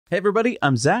Hey everybody,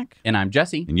 I'm Zach. And I'm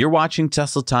Jesse. And you're watching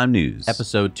Tesla Time News.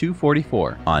 Episode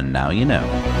 244. On Now You Know.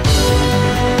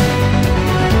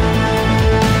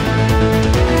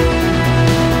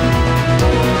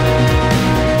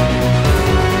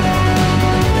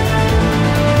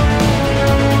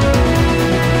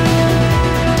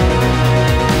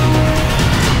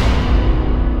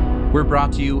 We're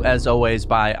brought to you, as always,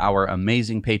 by our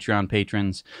amazing Patreon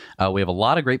patrons. We have a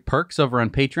lot of great perks over on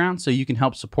Patreon, so you can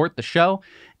help support the show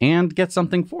and get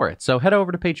something for it. So head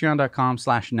over to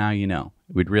patreon.com/nowyouknow.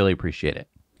 We'd really appreciate it.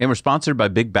 And we're sponsored by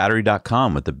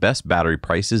BigBattery.com with the best battery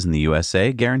prices in the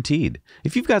USA, guaranteed.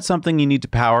 If you've got something you need to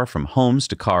power from homes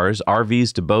to cars,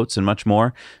 RVs to boats, and much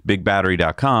more,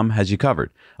 BigBattery.com has you covered,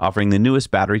 offering the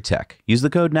newest battery tech. Use the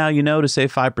code NOWYOUKNOW to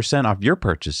save 5% off your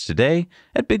purchase today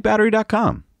at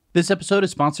BigBattery.com. This episode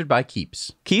is sponsored by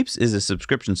Keeps. Keeps is a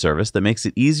subscription service that makes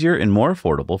it easier and more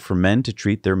affordable for men to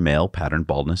treat their male pattern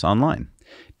baldness online.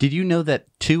 Did you know that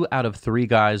 2 out of 3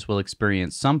 guys will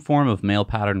experience some form of male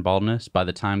pattern baldness by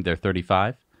the time they're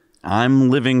 35? I'm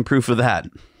living proof of that.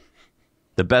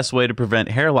 The best way to prevent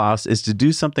hair loss is to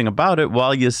do something about it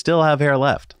while you still have hair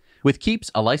left. With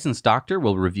Keeps, a licensed doctor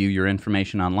will review your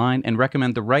information online and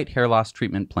recommend the right hair loss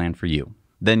treatment plan for you.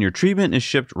 Then your treatment is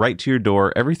shipped right to your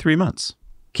door every 3 months.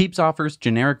 Keeps offers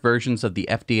generic versions of the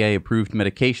FDA-approved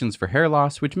medications for hair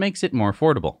loss, which makes it more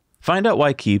affordable. Find out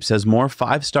why Keeps has more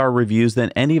 5-star reviews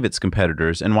than any of its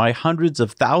competitors and why hundreds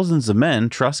of thousands of men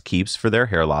trust Keeps for their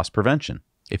hair loss prevention.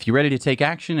 If you're ready to take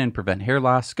action and prevent hair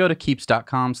loss, go to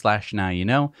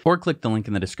keeps.com/nowyouknow or click the link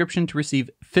in the description to receive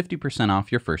 50%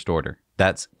 off your first order.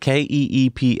 That's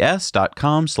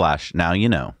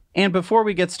keeps.com/nowyouknow. And before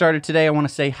we get started today, I want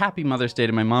to say Happy Mother's Day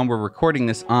to my mom. We're recording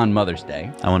this on Mother's Day.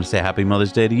 I want to say Happy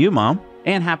Mother's Day to you, Mom.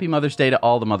 And Happy Mother's Day to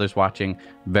all the mothers watching.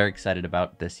 Very excited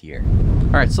about this year.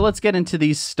 All right, so let's get into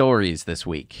these stories this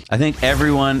week. I think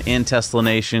everyone in Tesla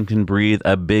Nation can breathe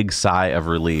a big sigh of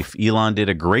relief. Elon did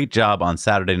a great job on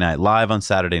Saturday Night Live on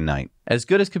Saturday night. As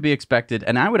good as could be expected,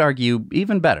 and I would argue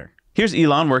even better. Here's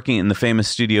Elon working in the famous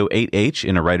Studio 8H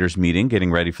in a writer's meeting, getting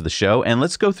ready for the show. And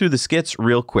let's go through the skits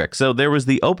real quick. So there was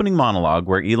the opening monologue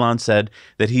where Elon said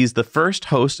that he's the first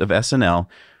host of SNL,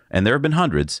 and there have been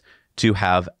hundreds, to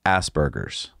have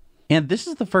Asperger's. And this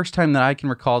is the first time that I can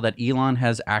recall that Elon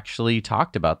has actually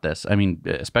talked about this. I mean,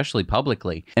 especially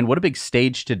publicly. And what a big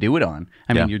stage to do it on.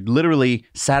 I mean, you're literally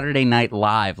Saturday Night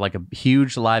Live, like a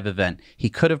huge live event. He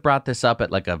could have brought this up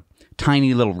at like a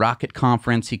tiny little rocket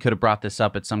conference. He could have brought this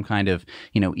up at some kind of,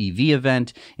 EV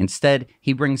event. Instead,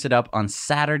 he brings it up on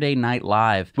Saturday Night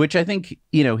Live, which I think,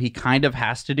 he kind of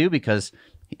has to do because,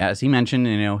 as he mentioned,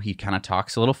 he kind of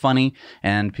talks a little funny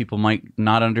and people might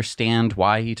not understand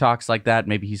why he talks like that.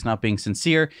 Maybe he's not being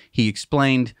sincere. He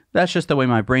explained, that's just the way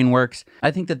my brain works.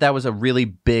 I think that was a really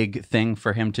big thing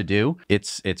for him to do.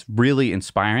 It's really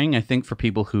inspiring, I think, for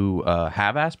people who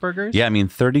have Asperger's. Yeah, I mean,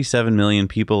 37 million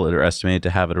people are estimated to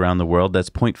have it around the world. That's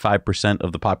 0.5%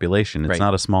 of the population. It's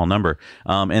not a small number.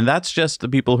 And that's just the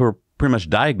people who are pretty much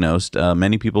diagnosed.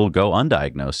 Many people go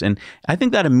undiagnosed. And I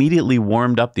think that immediately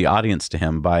warmed up the audience to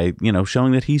him by,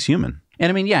 showing that he's human. And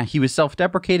I mean, yeah, he was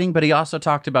self-deprecating, but he also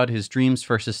talked about his dreams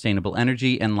for sustainable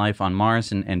energy and life on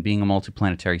Mars and being a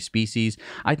multiplanetary species.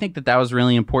 I think that was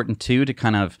really important, too, to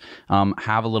kind of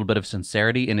have a little bit of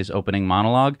sincerity in his opening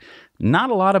monologue.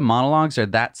 Not a lot of monologues are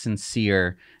that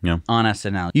sincere on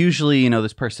SNL. Usually,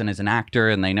 this person is an actor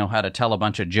and they know how to tell a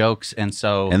bunch of jokes. And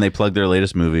they plug their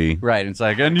latest movie. Right. It's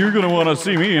like, and you're going to want to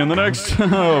see me in the next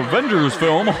Avengers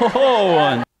film.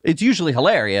 It's usually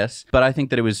hilarious, but I think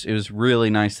that it was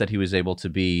really nice that he was able to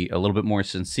be a little bit more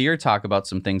sincere, talk about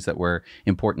some things that were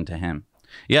important to him.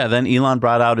 Yeah, then Elon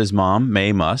brought out his mom,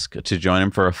 May Musk, to join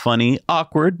him for a funny,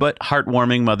 awkward, but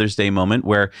heartwarming Mother's Day moment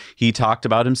where he talked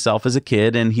about himself as a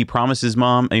kid and he promised his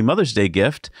mom a Mother's Day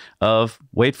gift of,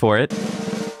 wait for it,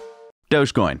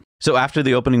 Dogecoin. So after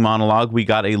the opening monologue, we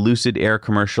got a Lucid Air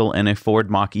commercial and a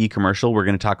Ford Mach-E commercial. We're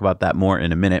going to talk about that more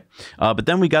in a minute. But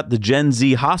then we got the Gen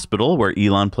Z hospital where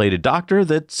Elon played a doctor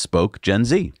that spoke Gen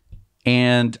Z.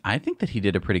 And I think that he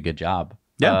did a pretty good job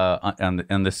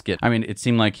on the skit. I mean, it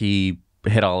seemed like he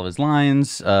hit all of his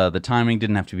lines. The timing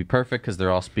didn't have to be perfect because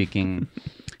they're all speaking,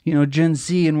 Gen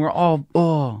Z, and we're all,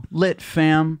 lit,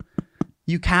 fam.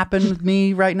 You capping with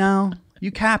me right now?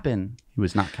 You capping. He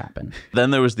was not capping.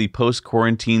 Then there was the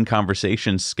post-quarantine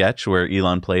conversation sketch where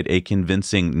Elon played a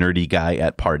convincing nerdy guy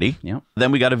at party. Yep.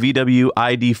 Then we got a VW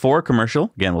ID4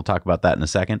 commercial. Again, we'll talk about that in a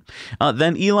second.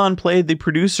 Then Elon played the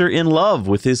producer in love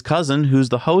with his cousin, who's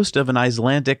the host of an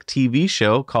Icelandic TV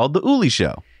show called The Uli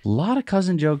Show. A lot of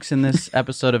cousin jokes in this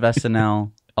episode of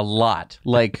SNL. A lot.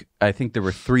 Like, I think there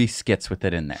were 3 skits with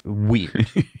it in there. Weird.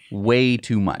 Way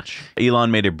too much. Elon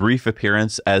made a brief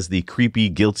appearance as the creepy,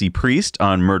 guilty priest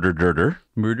on Murder Dirter.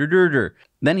 Murder Dirter.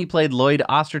 Then he played Lloyd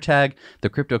Ostertag, the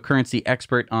cryptocurrency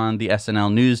expert on the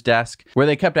SNL news desk, where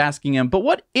they kept asking him, but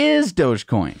what is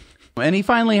Dogecoin? And he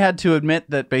finally had to admit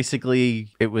that basically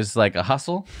it was like a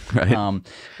hustle. Right.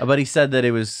 But he said that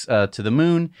it was to the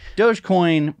moon.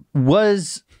 Dogecoin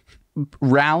was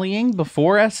rallying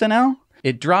before SNL.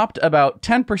 It dropped about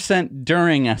 10%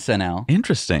 during SNL.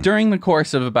 Interesting. During the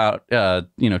course of about, a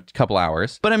couple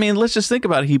hours. But I mean, let's just think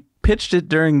about it. He pitched it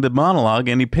during the monologue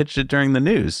and he pitched it during the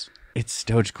news. It's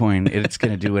Dogecoin. It's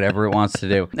going to do whatever it wants to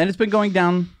do. And it's been going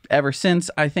down ever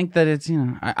since. I think that it's,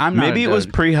 I'm not. Maybe it was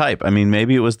pre-hype. I mean,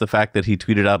 maybe it was the fact that he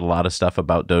tweeted out a lot of stuff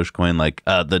about Dogecoin, like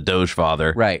the Doge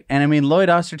father. Right. And I mean, Lloyd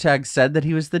Ostertag said that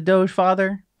he was the Doge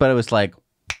father, but it was like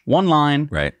one line.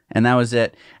 Right. And that was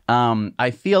it.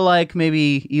 I feel like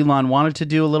maybe Elon wanted to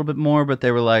do a little bit more, but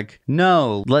they were like,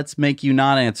 no, let's make you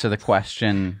not answer the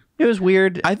question. It was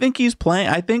weird. I think he's playing.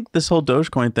 I think this whole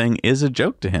Dogecoin thing is a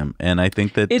joke to him. And I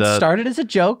think that it started as a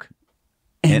joke.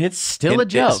 And it's still a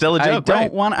joke. It's still a joke, I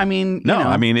don't want, I mean, no,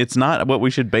 I mean, it's not what we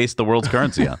should base the world's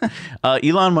currency on.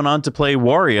 Elon went on to play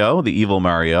Wario, the evil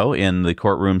Mario, in the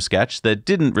courtroom sketch that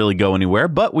didn't really go anywhere,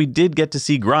 but we did get to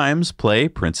see Grimes play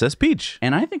Princess Peach.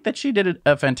 And I think that she did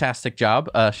a fantastic job.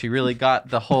 She really got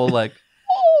the whole, like,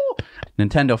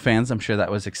 Nintendo fans, I'm sure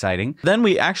that was exciting. Then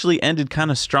we actually ended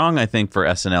kind of strong, I think, for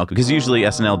SNL, because usually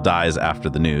SNL dies after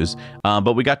the news.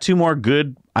 But we got 2 more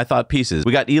good, I thought, pieces.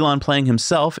 We got Elon playing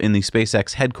himself in the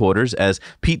SpaceX headquarters as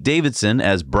Pete Davidson,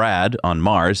 as Brad on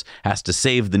Mars, has to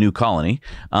save the new colony.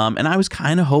 And I was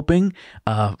kind of hoping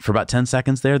for about 10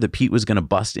 seconds there that Pete was going to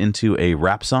bust into a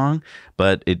rap song,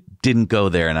 but it didn't go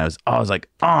there. And I was like,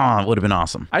 it would have been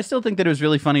awesome. I still think that it was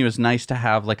really funny. It was nice to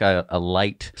have like a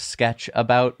light sketch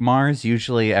about Mars.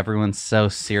 Usually everyone's so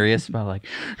serious about like,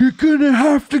 you're going to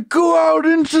have to go out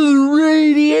into the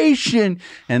radiation.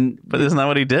 But isn't that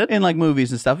what he did? In like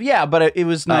movies and stuff. Yeah, but it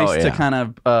was nice to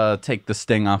kind of take the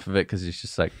sting off of it because he's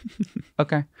just like,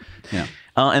 okay. Yeah.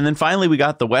 And then finally, we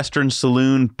got the Western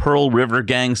Saloon Pearl River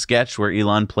Gang sketch where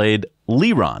Elon played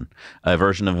Leron, a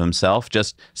version of himself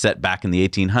just set back in the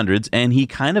 1800s. And he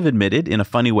kind of admitted in a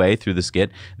funny way through the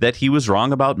skit that he was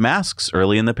wrong about masks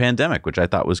early in the pandemic, which I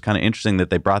thought was kind of interesting that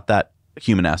they brought that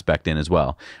human aspect in as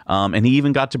well. And he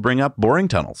even got to bring up boring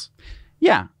tunnels.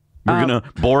 Yeah. We're going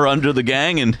to bore under the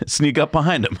gang and sneak up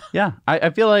behind him. Yeah.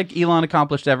 I feel like Elon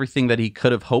accomplished everything that he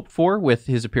could have hoped for with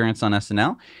his appearance on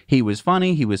SNL. He was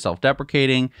funny. He was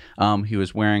self-deprecating. He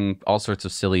was wearing all sorts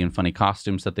of silly and funny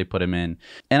costumes that they put him in.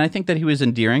 And I think that he was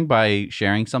endearing by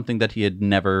sharing something that he had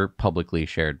never publicly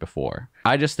shared before.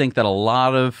 I just think that a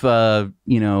lot of,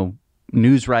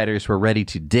 news writers were ready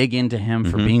to dig into him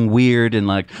for being weird and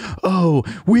like, oh,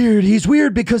 weird. He's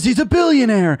weird because he's a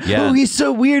billionaire. Yeah. Oh, he's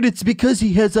so weird. It's because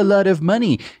he has a lot of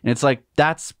money. And it's like,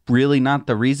 that's really not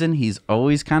the reason. He's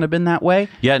always kind of been that way.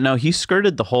 Yeah, no, he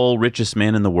skirted the whole richest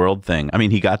man in the world thing. I mean,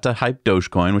 he got to hype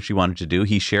Dogecoin, which he wanted to do.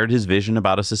 He shared his vision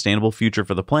about a sustainable future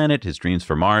for the planet, his dreams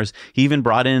for Mars. He even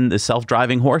brought in the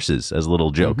self-driving horses as a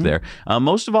little joke there.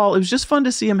 Most of all, it was just fun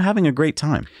to see him having a great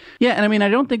time. Yeah, and I mean, I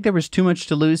don't think there was too much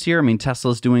to lose here. I mean,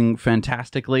 Tesla's doing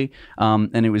fantastically,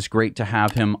 and it was great to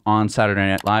have him on Saturday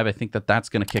Night Live. I think that that's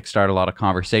going to kickstart a lot of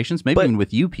conversations, maybe even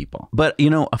with you people. But,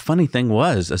 a funny thing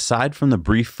was, aside from the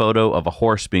brief photo of a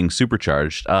horse being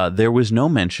supercharged, there was no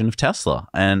mention of Tesla.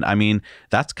 And, I mean,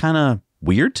 that's kind of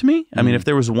weird to me. I mean, if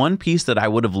there was one piece that I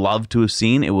would have loved to have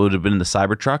seen, it would have been the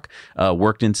Cybertruck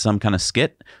worked into some kind of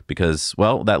skit because,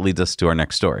 well, that leads us to our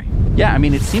next story. Yeah, I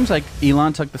mean, it seems like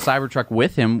Elon took the Cybertruck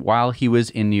with him while he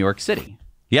was in New York City.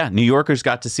 Yeah, New Yorkers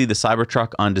got to see the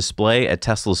Cybertruck on display at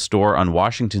Tesla's store on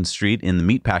Washington Street in the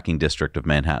meatpacking district of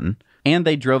Manhattan. And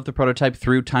they drove the prototype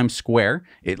through Times Square.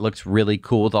 It looks really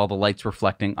cool with all the lights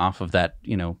reflecting off of that,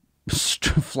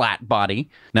 flat body.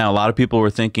 Now, a lot of people were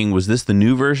thinking, was this the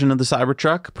new version of the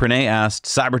Cybertruck? Pranay asked,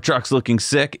 Cybertruck's looking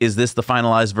sick. Is this the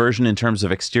finalized version in terms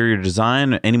of exterior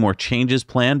design? Any more changes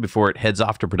planned before it heads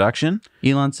off to production?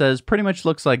 Elon says, pretty much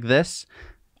looks like this.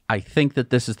 I think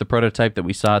that this is the prototype that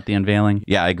we saw at the unveiling.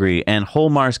 Yeah, I agree. And Whole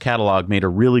Mars Catalog made a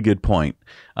really good point.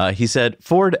 He said,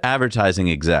 Ford advertising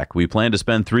exec, we plan to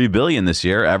spend $3 billion this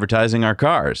year advertising our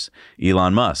cars.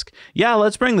 Elon Musk, yeah,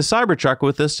 let's bring the Cybertruck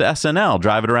with us to SNL,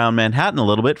 drive it around Manhattan a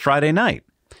little bit Friday night.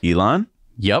 Elon?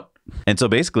 Yep. And so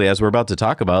basically, as we're about to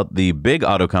talk about, the big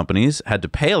auto companies had to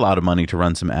pay a lot of money to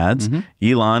run some ads.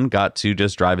 Elon got to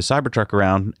just drive a Cybertruck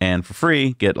around and for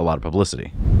free get a lot of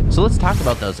publicity. So let's talk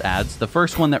about those ads. The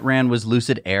first one that ran was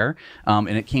Lucid Air, and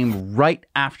it came right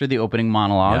after the opening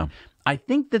monologue. I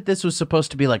think that this was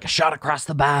supposed to be like a shot across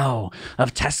the bow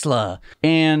of Tesla.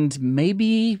 And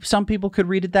maybe some people could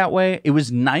read it that way. It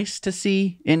was nice to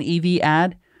see an EV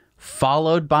ad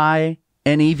followed by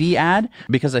an EV ad,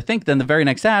 because I think then the very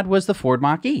next ad was the Ford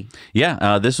Mach-E.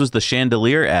 Yeah, this was the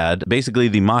chandelier ad. Basically,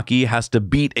 the Mach-E has to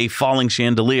beat a falling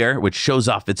chandelier, which shows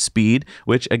off its speed,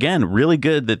 which, again, really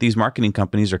good that these marketing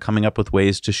companies are coming up with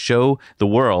ways to show the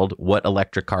world what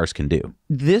electric cars can do.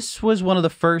 This was one of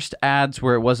the first ads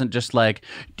where it wasn't just like,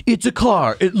 it's a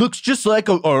car, it looks just like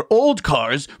our old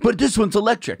cars, but this one's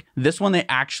electric. This one, they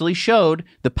actually showed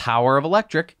the power of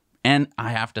electric, and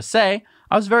I have to say,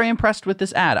 I was very impressed with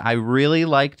this ad. I really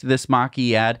liked this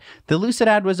Mach-E ad. The Lucid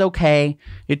ad was okay.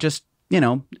 It just,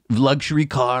 luxury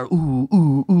car, ooh,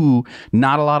 ooh, ooh.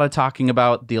 Not a lot of talking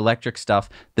about the electric stuff.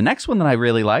 The next one that I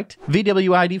really liked,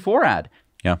 VW ID4 ad.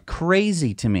 Yeah.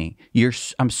 Crazy to me.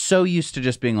 I'm so used to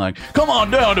just being like, come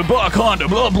on down to Buck Honda,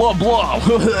 blah, blah, blah.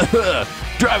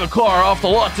 Drive a car off the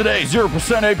lot today, 0%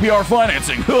 APR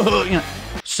financing.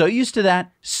 So used to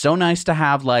that. So nice to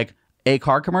have like a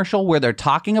car commercial where they're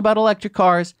talking about electric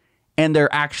cars and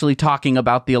they're actually talking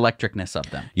about the electricness of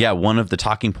them. Yeah, one of the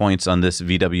talking points on this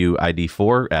VW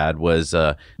ID4 ad was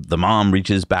the mom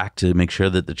reaches back to make sure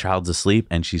that the child's asleep,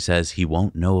 and she says, he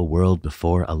won't know a world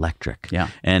before electric. Yeah.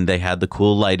 And they had the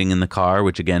cool lighting in the car,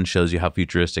 which again shows you how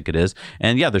futuristic it is.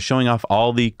 And yeah, they're showing off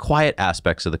all the quiet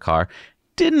aspects of the car.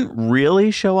 Didn't really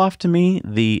show off to me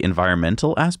the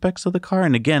environmental aspects of the car.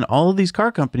 And again, all of these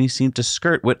car companies seem to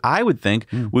skirt what I would think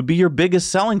would be your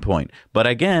biggest selling point. But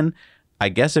again, I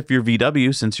guess if you're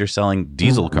VW, since you're selling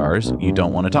diesel cars, you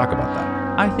don't want to talk about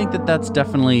that. I think that that's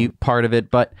definitely part of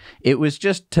it, but it was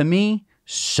just, to me,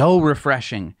 so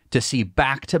refreshing to see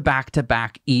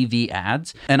back-to-back-to-back EV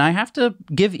ads. And I have to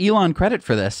give Elon credit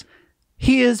for this.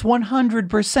 He is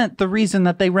 100% the reason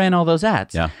that they ran all those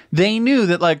ads. Yeah. They knew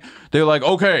that, they're like,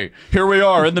 okay, here we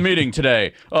are in the meeting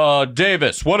today.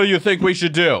 Davis, what do you think we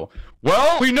should do?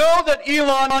 Well, we know that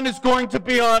Elon is going to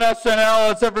be on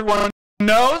SNL, as everyone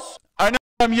knows. I know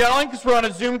I'm yelling because we're on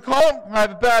a Zoom call. I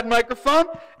have a bad microphone.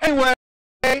 Anyway,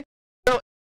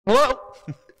 hello?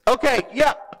 Okay,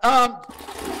 yeah.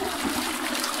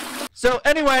 So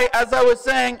anyway, as I was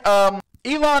saying,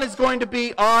 Elon is going to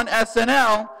be on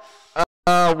SNL.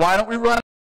 Why don't we run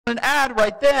an ad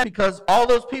right there? Because all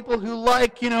those people who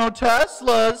like,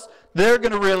 Teslas, they're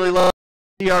going to really love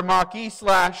our Mach-E /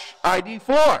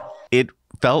 ID4. It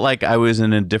felt like I was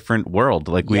in a different world,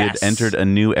 like we had entered a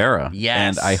new era.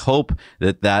 Yes. And I hope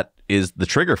that that is the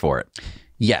trigger for it.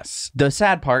 Yes. The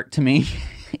sad part to me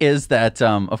is that,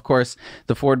 of course,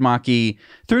 the Ford Mach-E,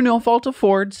 through no fault of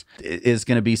Ford's, is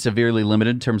going to be severely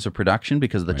limited in terms of production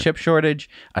because of the chip shortage.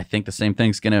 I think the same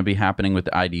thing's going to be happening with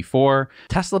the ID4.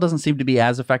 Tesla doesn't seem to be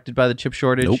as affected by the chip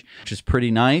shortage, which is pretty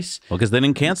nice. Well, because they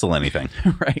didn't cancel anything.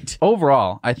 Right.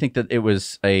 Overall, I think that it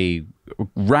was a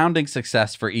rounding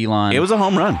success for Elon. It was a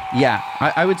home run. Yeah,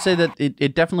 I would say that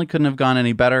it definitely couldn't have gone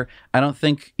any better. I don't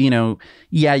think,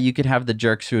 you could have the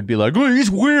jerks who would be like, oh,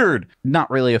 he's weird. Not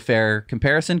really a fair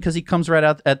comparison because he comes right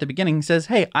out at the beginning and says,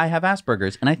 hey, I have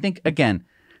Asperger's. And I think, again,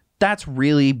 that's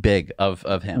really big of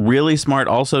him. Really smart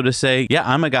also to say, yeah,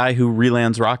 I'm a guy who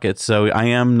relands rockets, so I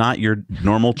am not your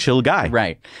normal chill guy.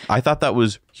 Right. I thought that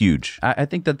was huge. I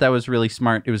think that was really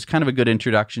smart. It was kind of a good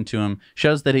introduction to him.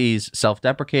 Shows that he's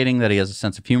self-deprecating, that he has a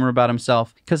sense of humor about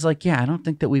himself. Because, I don't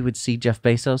think that we would see Jeff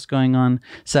Bezos going on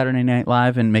Saturday Night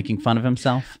Live and making fun of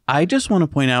himself. I just want to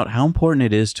point out how important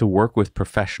it is to work with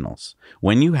professionals.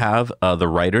 When you have the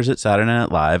writers at Saturday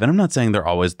Night Live, and I'm not saying they're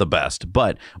always the best,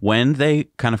 but when they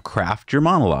kind of craft your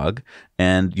monologue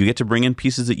and you get to bring in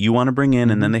pieces that you want to bring in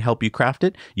and then they help you craft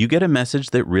it, you get a message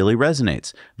that really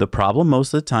resonates. The problem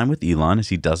most of the time with Elon is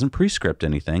he doesn't pre-script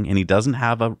anything and he doesn't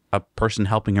have a person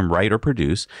helping him write or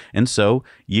produce. And so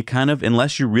you kind of,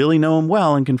 unless you really know him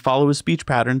well and can follow his speech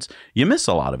patterns, you miss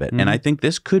a lot of it. And I think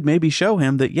this could maybe show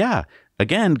him that, yeah,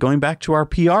 again, going back to our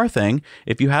PR thing,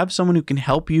 if you have someone who can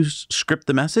help you script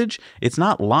the message, it's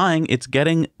not lying, it's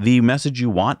getting the message you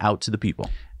want out to the people.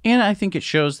 And I think it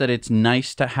shows that it's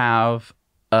nice to have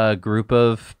a group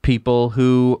of people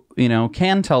who,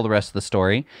 can tell the rest of the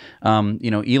story.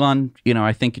 Elon,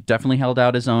 I think definitely held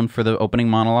out his own for the opening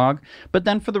monologue. But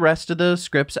then for the rest of the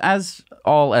scripts, as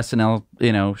all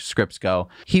SNL, scripts go,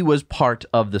 he was part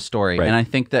of the story. Right. And I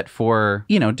think that for,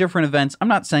 different events, I'm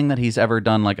not saying that he's ever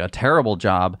done a terrible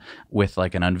job with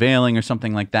an unveiling or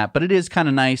something like that. But it is kind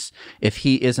of nice if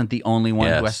he isn't the only one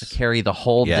who has to carry the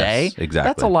whole day. Exactly.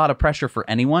 That's a lot of pressure for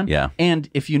anyone. Yeah. And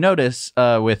if you notice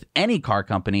with any car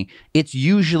company, it's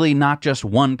usually not just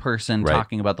one person spokesperson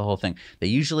talking about the whole thing. They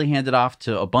usually hand it off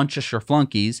to a bunch of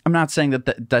schlunkies. I'm not saying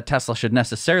that Tesla should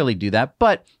necessarily do that,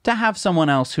 but to have someone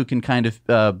else who can kind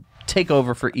of take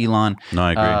over for Elon. No,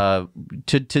 I agree.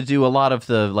 To do a lot of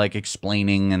the like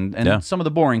explaining and some of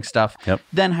the boring stuff.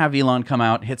 Then have Elon come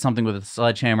out, hit something with a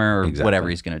sledgehammer or whatever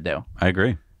he's going to do. I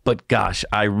agree. But gosh,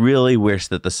 I really wish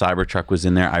that the Cybertruck was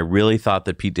in there. I really thought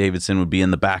that Pete Davidson would be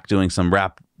in the back doing some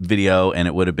rap video, and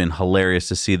it would have been hilarious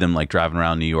to see them like driving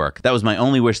around New York. That was my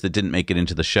only wish that didn't make it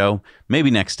into the show. Maybe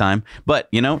next time. But,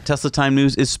 you know, Tesla Time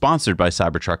News is sponsored by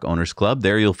Cybertruck Owners Club.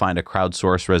 There you'll find a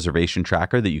crowdsourced reservation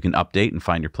tracker that you can update and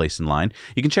find your place in line.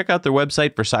 You can check out their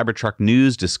website for Cybertruck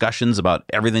news, discussions about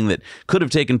everything that could have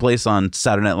taken place on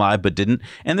Saturday Night Live but didn't.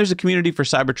 And there's a community for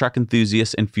Cybertruck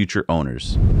enthusiasts and future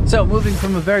owners. So moving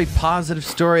from a very positive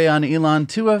story on Elon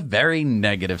to a very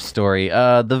negative story.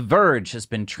 The Verge has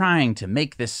been trying to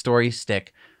make this story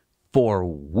stick for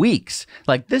weeks.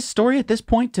 Like, this story at this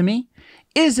point to me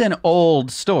is an old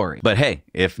story. But hey,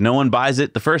 if no one buys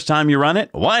it the first time you run it,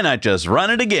 why not just run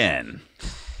it again?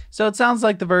 So it sounds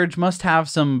like The Verge must have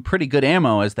some pretty good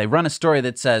ammo as they run a story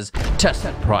that says,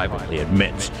 Tesla privately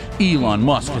admits Elon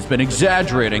Musk has been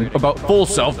exaggerating about full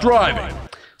self-driving.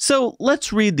 So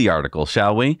let's read the article,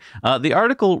 shall we? The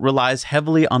article relies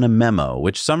heavily on a memo,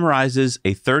 which summarizes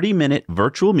a 30-minute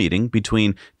virtual meeting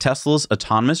between Tesla's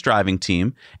autonomous driving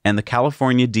team and the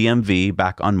California DMV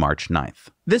back on March 9th.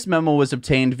 This memo was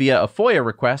obtained via a FOIA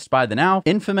request by the now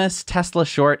infamous Tesla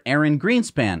short Aaron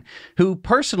Greenspan, who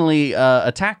personally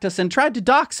attacked us and tried to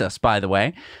dox us, by the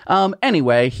way.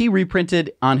 Anyway, he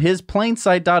reprinted on his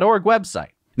plainsight.org website.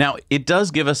 Now, it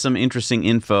does give us some interesting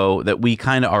info that we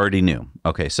kind of already knew.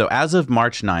 Okay, so as of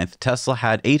March 9th, Tesla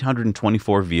had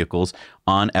 824 vehicles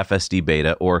on FSD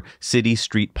Beta, or City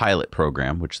Street Pilot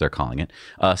Program, which they're calling it.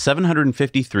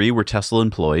 753 were Tesla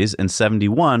employees and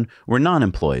 71 were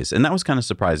non-employees. And that was kind of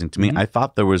surprising to me. I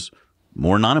thought there was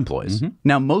more non-employees.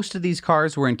 Now, most of these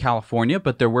cars were in California,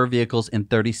 but there were vehicles in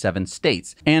 37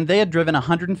 states. And they had driven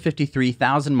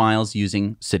 153,000 miles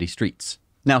using city streets.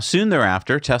 Now, soon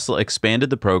thereafter, Tesla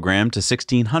expanded the program to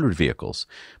 1,600 vehicles.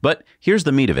 But here's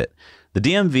the meat of it. The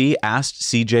DMV asked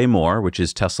CJ Moore, which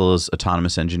is Tesla's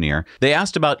autonomous engineer, they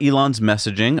asked about Elon's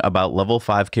messaging about level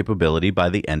 5 capability by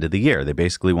the end of the year. They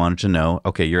basically wanted to know,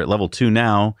 okay, you're at level 2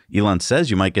 now. Elon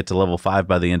says you might get to level 5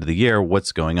 by the end of the year.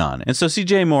 What's going on? And so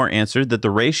CJ Moore answered that the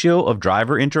ratio of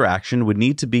driver interaction would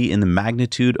need to be in the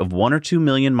magnitude of 1 or 2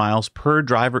 million miles per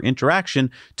driver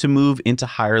interaction to move into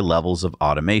higher levels of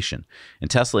automation. And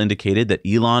Tesla indicated that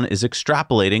Elon is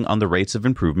extrapolating on the rates of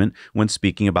improvement when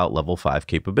speaking about level 5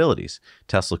 capabilities.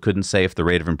 Tesla couldn't say if the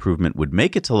rate of improvement would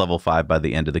make it to level 5 by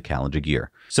the end of the calendar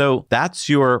year. So that's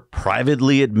your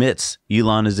privately admits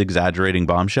Elon is exaggerating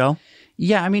bombshell?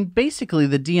 Yeah, I mean, basically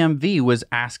the DMV was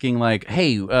asking like,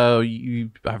 hey,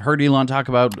 I've heard Elon talk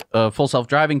about full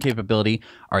self-driving capability.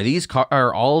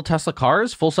 Are all Tesla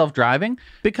cars full self-driving?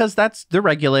 Because that's the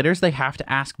regulators. They have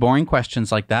to ask boring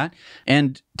questions like that.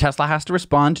 And Tesla has to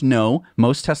respond, no,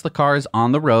 most Tesla cars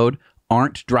on the road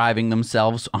aren't driving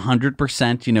themselves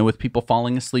 100%, you know, with people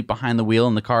falling asleep behind the wheel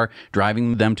in the car,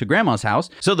 driving them to grandma's house.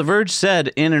 So The Verge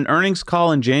said in an earnings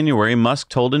call in January, Musk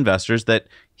told investors that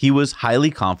he was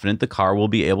highly confident the car will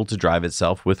be able to drive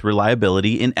itself with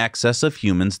reliability in excess of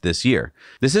humans this year.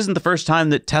 This isn't the first time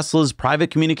that Tesla's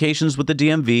private communications with the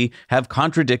DMV have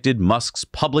contradicted Musk's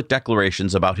public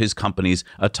declarations about his company's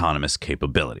autonomous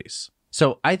capabilities.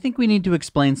 So I think we need to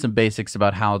explain some basics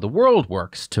about how the world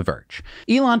works to Verge.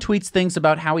 Elon tweets things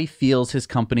about how he feels his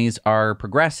companies are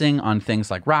progressing on things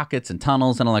like rockets and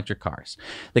tunnels and electric cars.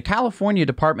 The California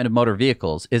Department of Motor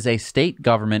Vehicles is a state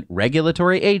government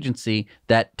regulatory agency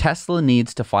that Tesla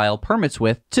needs to file permits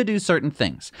with to do certain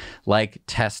things, like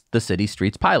test the City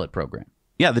Streets Pilot Program.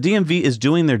 Yeah, the DMV is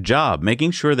doing their job,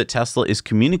 making sure that Tesla is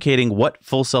communicating what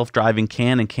full self-driving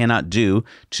can and cannot do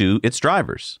to its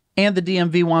drivers. And the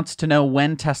DMV wants to know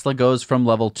when Tesla goes from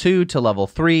level 2 to level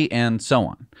 3 and so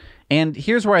on. And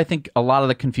here's where I think a lot of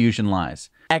the confusion lies.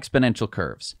 Exponential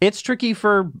curves. It's tricky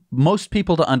for most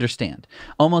people to understand.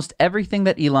 Almost everything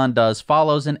that Elon does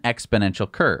follows an exponential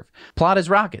curve. Plot his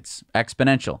rockets,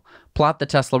 exponential. Plot the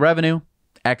Tesla revenue,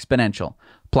 exponential.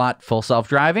 Plot full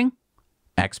self-driving,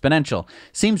 exponential.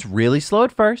 Seems really slow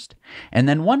at first, and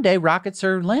then one day rockets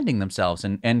are landing themselves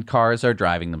and cars are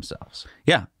driving themselves.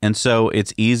 Yeah, and so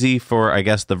it's easy for, I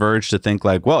guess, The Verge to think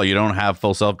like, well, you don't have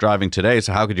full self-driving today,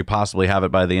 so how could you possibly have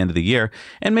it by the end of the year?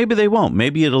 And maybe they won't.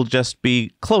 Maybe it'll just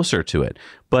be closer to it.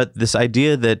 But this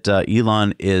idea that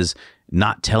Elon is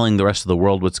not telling the rest of the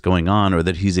world what's going on or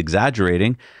that he's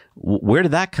exaggerating, where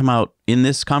did that come out in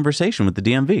this conversation with the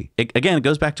DMV? Again, it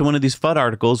goes back to one of these FUD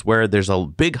articles where there's a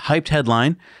big hyped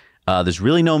headline, There's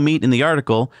really no meat in the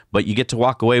article, but you get to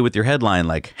walk away with your headline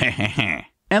like,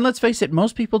 And let's face it,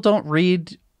 most people don't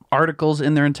read articles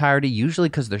in their entirety, usually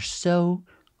because they're so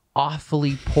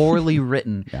awfully poorly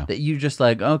written that you just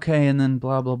like, okay, and then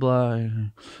blah, blah, blah,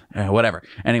 whatever.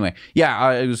 Anyway,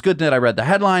 yeah, it was good that I read the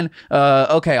headline.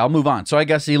 Okay, I'll move on. So I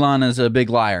guess Elon is a big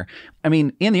liar. I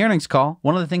mean, in the earnings call,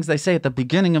 one of the things they say at the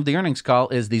beginning of the earnings call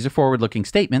is these are forward-looking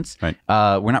statements. Right.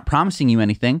 We're not promising you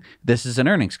anything. This is an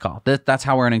earnings call. That's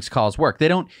how earnings calls work.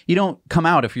 You don't come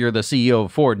out if you're the CEO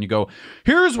of Ford and you go,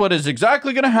 here's what is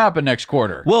exactly going to happen next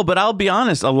quarter. Well, but I'll be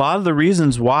honest, a lot of the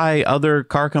reasons why other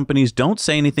car companies don't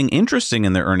say anything interesting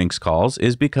in their earnings calls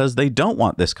is because they don't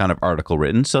want this kind of article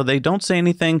written, so they don't say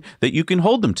anything that you can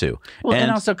hold them to. Well, and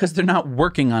also because they're not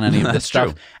working on any of this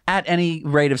stuff true. at any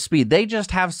rate of speed. They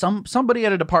just have somebody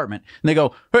at a department, and they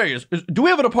go, hey, do we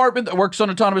have a department that works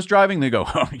on autonomous driving? They go,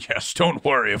 oh, yes, don't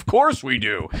worry. Of course we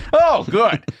do. Oh,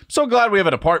 good. So glad we have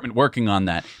a department working on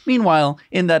that. Meanwhile,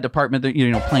 in that department, they're,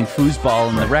 playing foosball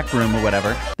in the rec room or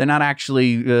whatever. They're not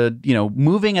actually,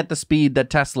 moving at the speed that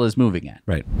Tesla is moving at.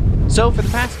 Right. So for the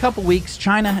past couple weeks,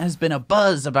 China has been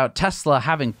abuzz about Tesla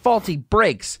having faulty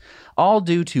brakes, all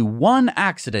due to one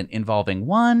accident involving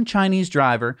one Chinese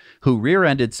driver who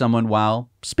rear-ended someone while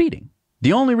speeding.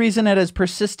 The only reason it has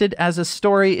persisted as a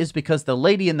story is because the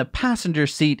lady in the passenger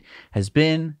seat has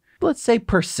been, let's say,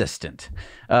 persistent.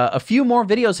 A few more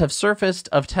videos have surfaced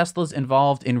of Teslas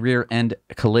involved in rear-end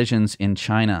collisions in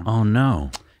China. Oh,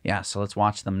 no. Yeah, so let's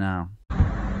watch them now.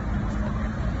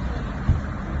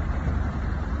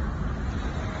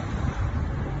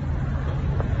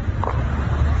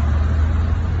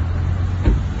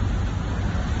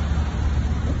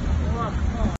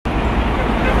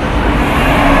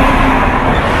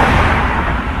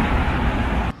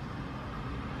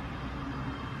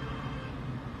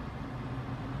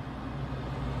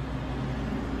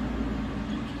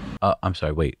 I'm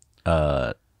sorry, wait.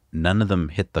 None of them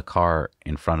hit the car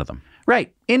in front of them.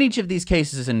 Right. In each of these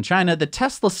cases in China, the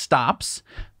Tesla stops,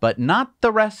 but not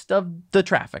the rest of the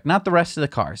traffic, not the rest of the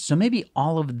cars. So maybe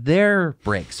all of their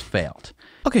brakes failed.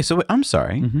 Okay, so I'm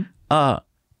sorry.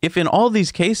 If in all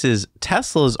these cases,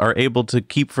 Teslas are able to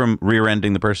keep from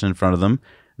rear-ending the person in front of them,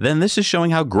 then this is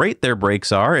showing how great their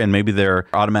brakes are and maybe their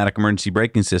automatic emergency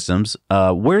braking systems.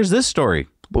 Where's this story?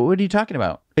 But what are you talking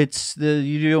about?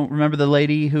 You don't remember the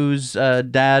lady whose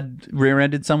dad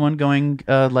rear-ended someone going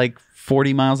like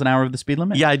 40 miles an hour of the speed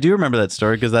limit? Yeah, I do remember that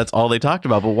story because that's all they talked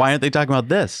about. But why aren't they talking about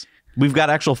this? We've got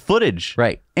actual footage.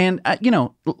 Right. And,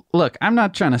 look, I'm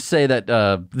not trying to say that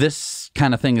this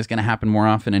kind of thing is going to happen more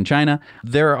often in China.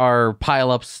 There are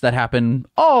pileups that happen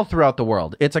all throughout the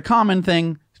world. It's a common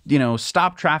thing.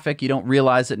 Stop traffic. You don't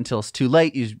realize it until it's too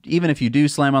late. Even if you do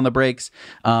slam on the brakes,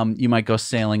 you might go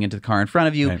sailing into the car in front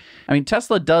of you. Right. I mean,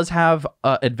 Tesla does have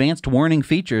advanced warning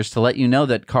features to let you know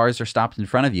that cars are stopped in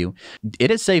front of you.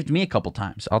 It has saved me a couple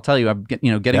times. I'll tell you, I'm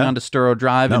getting onto Sturo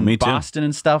Drive in Boston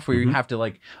and stuff where you have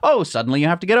to suddenly you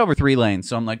have to get over 3 lanes.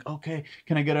 So I'm like, okay,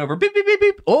 can I get over? Beep, beep, beep,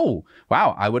 beep. Oh,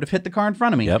 wow, I would have hit the car in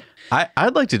front of me. Yep.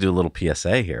 I'd like to do a little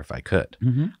PSA here if I could.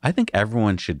 I think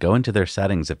everyone should go into their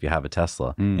settings if you have a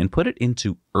Tesla and put it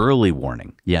into early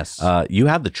warning. Yes. You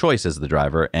have the choice as the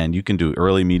driver, and you can do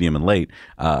early, medium, and late.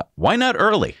 Why not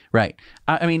early? Right.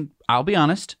 I mean, I'll be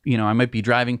honest. I might be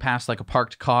driving past like a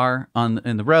parked car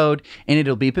in the road, and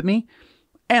it'll beep at me.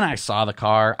 And I saw the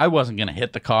car. I wasn't going to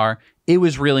hit the car. It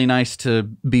was really nice to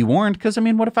be warned because,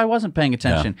 what if I wasn't paying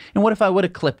attention? Yeah. And what if I would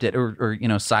have clipped it or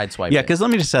sideswiped it? Yeah, because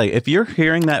let me just tell you, if you're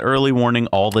hearing that early warning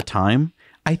all the time,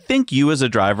 I think you as a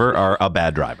driver are a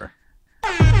bad driver.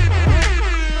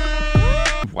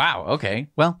 Wow, okay.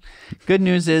 Well, good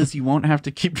news is you won't have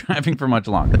to keep driving for much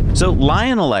longer. So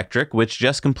Lion Electric, which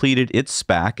just completed its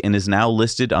SPAC and is now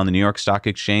listed on the New York Stock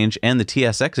Exchange and the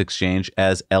TSX Exchange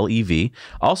as LEV,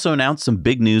 also announced some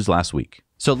big news last week.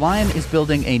 So Lion is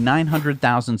building a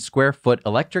 900,000 square foot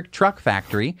electric truck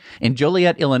factory in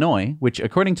Joliet, Illinois, which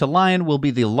according to Lion will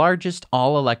be the largest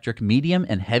all-electric medium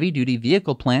and heavy-duty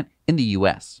vehicle plant in the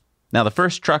U.S. Now, the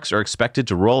first trucks are expected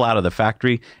to roll out of the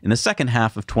factory in the second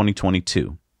half of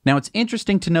 2022. Now, it's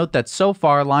interesting to note that so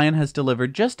far, Lion has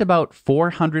delivered just about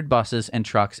 400 buses and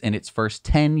trucks in its first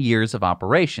 10 years of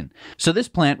operation. So this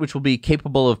plant, which will be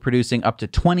capable of producing up to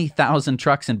 20,000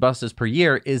 trucks and buses per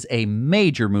year, is a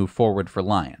major move forward for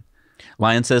Lion.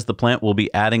 Lion says the plant will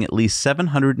be adding at least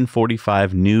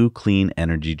 745 new clean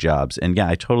energy jobs. And yeah,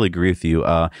 I totally agree with you.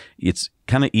 It's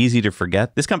kind of easy to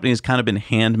forget. This company has kind of been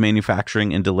hand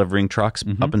manufacturing and delivering trucks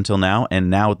up until now. And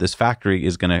now this factory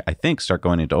is going to, I think, start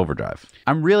going into overdrive.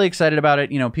 I'm really excited about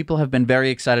it. People have been very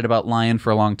excited about Lion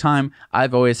for a long time.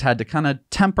 I've always had to kind of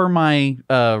temper my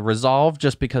resolve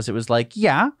just because it was like,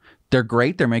 yeah, They're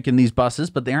great. They're making these buses,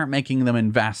 but they aren't making them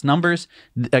in vast numbers.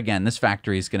 Again, this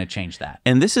factory is going to change that.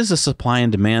 And this is a supply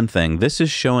and demand thing. This is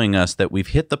showing us that we've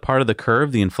hit the part of the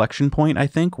curve, the inflection point, I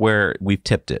think, where we've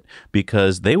tipped it,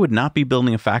 because they would not be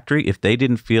building a factory if they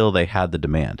didn't feel they had the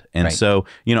demand. And so,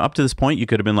 you know, up to this point, you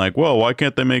could have been like, whoa, why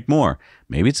can't they make more?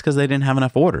 Maybe it's because they didn't have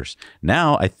enough orders.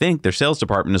 Now, I think their sales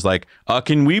department is like,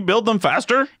 can we build them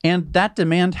faster? And that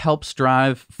demand helps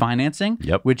drive financing,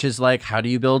 which is like, how do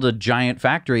you build a giant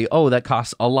factory? Oh, that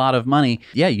costs a lot of money.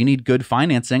 Yeah, you need good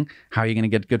financing. How are you going to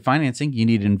get good financing? You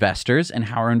need investors. And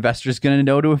how are investors going to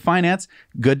know to finance?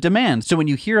 Good demand. So when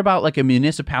you hear about like a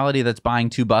municipality that's buying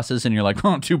 2 buses and you're like,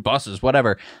 oh, 2 buses,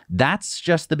 whatever, that's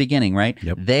just the beginning, right?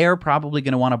 They're probably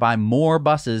going to want to buy more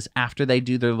buses after they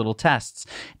do their little tests.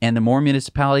 And the more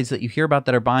municipalities that you hear about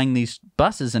that are buying these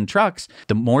buses and trucks,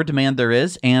 the more demand there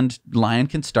is, and Lion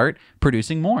can start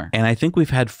producing more. And I think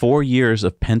we've had 4 years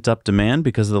of pent-up demand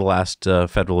because of the last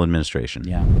federal administration.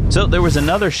 Yeah. So there was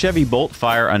another Chevy Bolt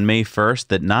fire on May 1st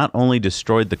that not only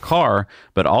destroyed the car,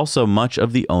 but also much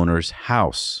of the owner's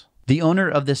house. The owner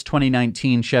of this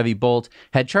 2019 Chevy Bolt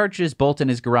had charged his Bolt in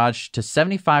his garage to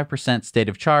 75% state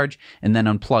of charge and then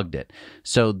unplugged it.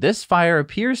 So this fire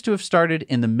appears to have started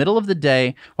in the middle of the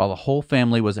day while the whole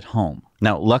family was at home.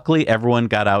 Now, luckily, everyone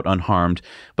got out unharmed,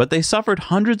 but they suffered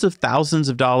hundreds of thousands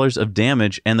of dollars of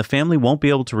damage, and the family won't be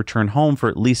able to return home for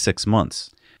at least 6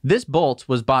 months. This Bolt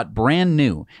was bought brand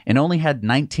new and only had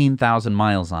 19,000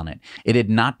 miles on it. It had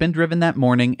not been driven that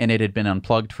morning, and it had been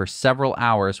unplugged for several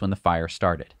hours when the fire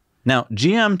started. Now,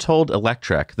 GM told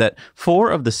Electrek that 4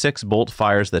 of the 6 Bolt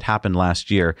fires that happened last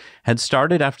year had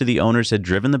started after the owners had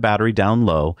driven the battery down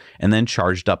low and then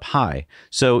charged up high.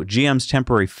 So GM's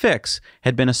temporary fix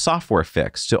had been a software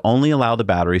fix to only allow the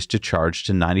batteries to charge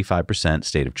to 95%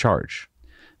 state of charge.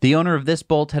 The owner of this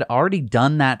Bolt had already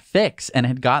done that fix and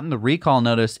had gotten the recall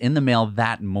notice in the mail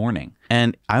that morning.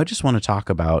 And I just want to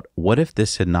talk about, what if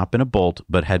this had not been a Bolt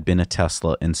but had been a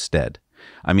Tesla instead?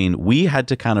 I mean, we had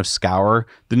to kind of scour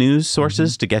the news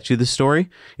sources to get you the story.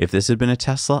 If this had been a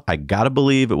Tesla, I gotta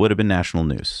believe it would have been national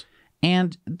news.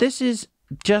 And this is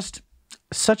just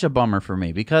such a bummer for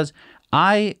me because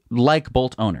I like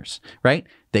Bolt owners, right?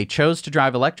 They chose to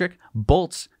drive electric.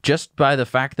 Bolts, just by the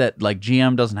fact that like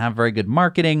GM doesn't have very good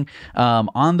marketing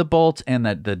on the Bolt and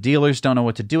that the dealers don't know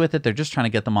what to do with it. They're just trying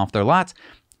to get them off their lots.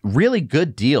 Really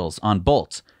good deals on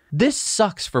Bolts. This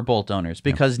sucks for Bolt owners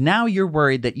because now you're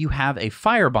worried that you have a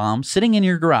firebomb sitting in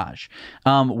your garage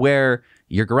where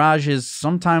your garage is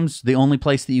sometimes the only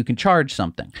place that you can charge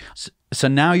something. So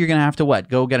now you're going to have to what?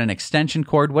 Go get an extension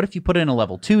cord. What if you put in a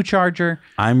level 2 charger?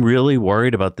 I'm really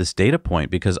worried about this data point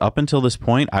because up until this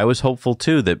point, I was hopeful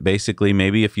too that basically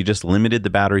maybe if you just limited the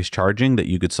batteries charging that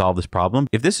you could solve this problem.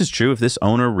 If this is true, if this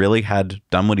owner really had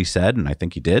done what he said, and I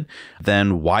think he did,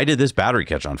 then why did this battery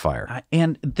catch on fire?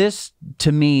 And this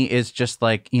to me is just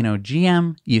like, you know,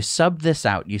 GM, you subbed this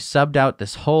out. You subbed out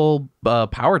this whole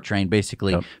powertrain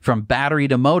basically from battery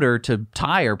to motor to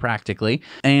tire practically.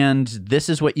 And this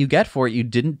is what you get for it. You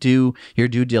didn't do your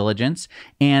due diligence.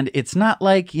 And it's not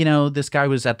like, you know, this guy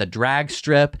was at the drag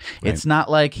strip. Right. It's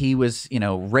not like he was, you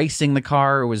know, racing the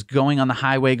car or was going on the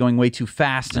highway going way too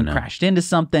fast and crashed into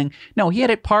something. No, he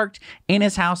had it parked in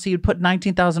his house. He had put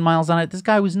 19,000 miles on it. This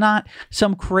guy was not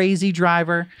some crazy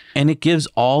driver. And it gives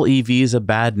all EVs a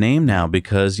bad name now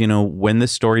because, you know, when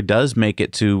this story does make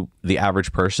it to the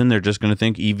average person, they're just going to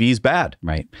think EV's bad.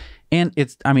 Right. And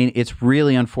it's, I mean, it's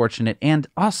really unfortunate. And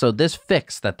also this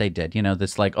fix that they did, you know,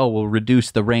 this like, oh, we'll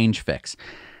reduce the range fix.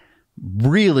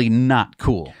 Really not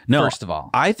cool. No, first of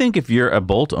all, I think if you're a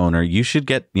Bolt owner, you should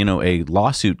get, you know, a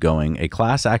lawsuit going, a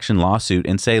class action lawsuit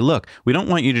and say, look, we don't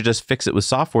want you to just fix it with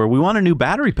software. We want a new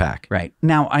battery pack. Right.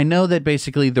 Now, I know that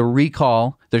basically the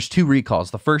recall, there's 2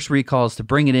 recalls. The first recall is to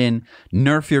bring it in,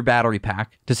 nerf your battery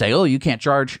pack to say, oh, you can't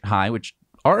charge high, which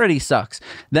already sucks.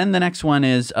 Then the next one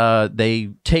is they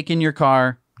take in your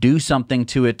car, do something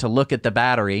to it to look at the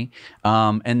battery,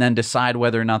 and then decide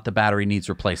whether or not the battery needs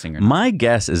replacing or not. My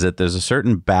guess is that there's a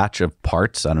certain batch of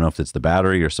parts, I don't know if it's the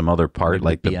battery or some other part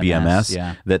like the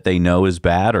BMS that they know is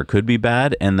bad or could be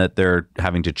bad, and that they're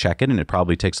having to check it, and it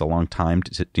probably takes a long time,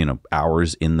 to, you know,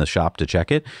 hours in the shop to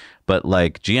check it. But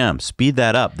like, GM, speed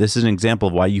that up. This is an example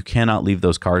of why you cannot leave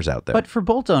those cars out there. But for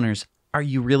Bolt owners, are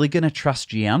you really going to trust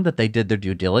GM that they did their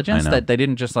due diligence? That they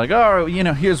didn't just like, oh, you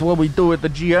know, here's what we do at the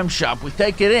GM shop. We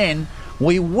take it in,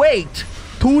 we wait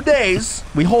 2 days,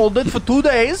 we hold it for 2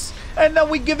 days, and then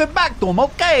we give it back to them.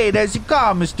 Okay, there's your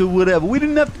car, Mr. Whatever. We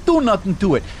didn't have to do nothing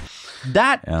to it.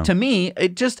 That, to me,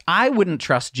 I wouldn't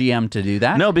trust GM to do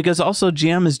that. No, because also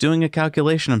GM is doing a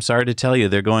calculation. I'm sorry to tell you.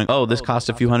 They're going, oh, this cost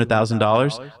a few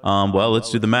 $100,000. Well,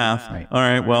 let's do the math. Right. All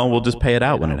right, well, we'll just pay it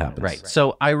out when it happens. Right.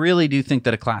 So I really do think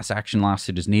that a class action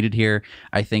lawsuit is needed here.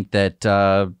 I think that,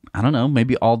 I don't know,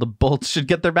 maybe all the bolts should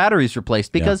get their batteries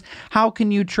replaced, because how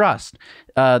can you trust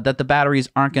that the batteries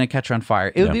aren't going to catch on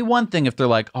fire? It would be one thing if they're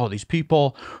like, oh, these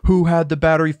people who had the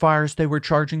battery fires, they were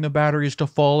charging the batteries to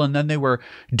full, and then they were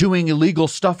doing illegal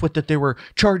stuff with it. They were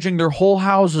charging their whole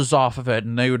houses off of it,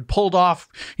 and they would pulled off,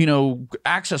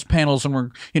 access panels and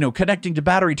were, connecting to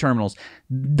battery terminals.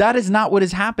 That is not what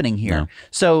is happening here. No.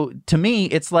 So to me,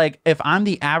 it's like, if I'm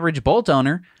the average Bolt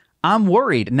owner, I'm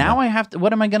worried. Now I have to,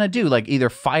 what am I going to do? Like, either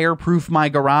fireproof my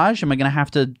garage? Am I going to have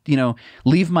to,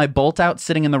 leave my Bolt out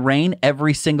sitting in the rain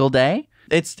every single day?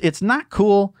 It's not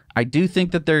cool. I do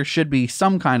think that there should be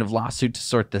some kind of lawsuit to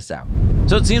sort this out.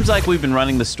 So it seems like we've been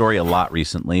running the story a lot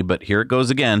recently, but here it goes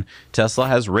again. Tesla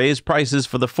has raised prices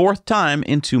for the 4th time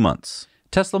in 2 months.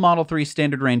 Tesla Model 3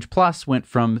 Standard Range Plus went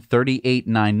from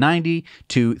 $38,990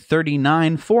 to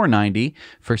 $39,490.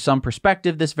 For some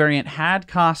perspective, this variant had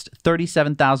cost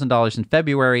 $37,000 in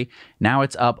February. Now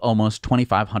it's up almost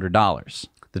 $2,500.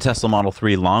 The Tesla Model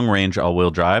 3 long-range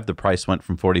all-wheel drive, the price went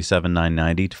from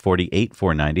 $47,990 to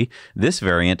 $48,490. This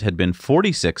variant had been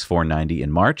 $46,490 in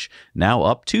March, now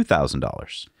up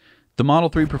 $2,000. The Model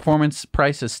 3 Performance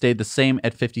price has stayed the same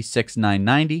at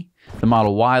 $56,990. The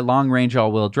Model Y long-range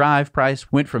all-wheel drive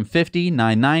price went from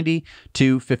 $50,990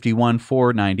 to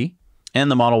 $51,490. And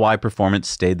the Model Y Performance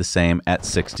stayed the same at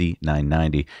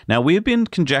 $69,990. Now, we have been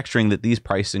conjecturing that these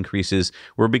price increases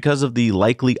were because of the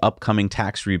likely upcoming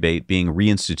tax rebate being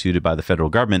reinstituted by the federal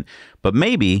government, but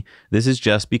maybe this is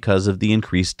just because of the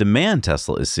increased demand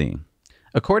Tesla is seeing.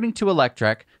 According to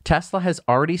Electrek, Tesla has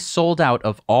already sold out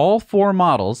of all 4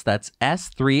 models, that's S,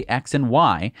 3, X, and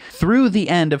Y, through the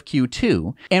end of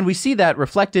Q2, and we see that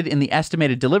reflected in the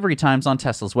estimated delivery times on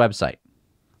Tesla's website.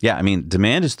 Yeah, I mean,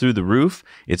 demand is through the roof.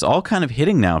 It's all kind of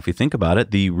hitting now, if you think about it.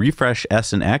 The refresh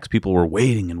S and X, people were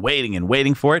waiting and waiting and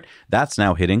waiting for it. That's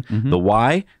now hitting. The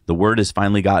Y, the word has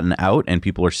finally gotten out, and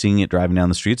people are seeing it driving down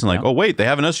the streets and like, oh, wait, they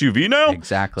have an SUV now?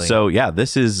 Exactly. So, yeah,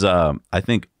 this is, I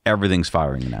think, everything's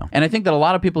firing now. And I think that a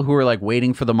lot of people who are like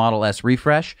waiting for the Model S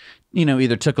refresh,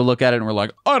 either took a look at it and were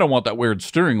like, I don't want that weird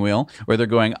steering wheel, or they're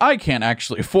going, I can't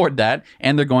actually afford that,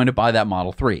 and they're going to buy that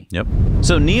Model 3. Yep.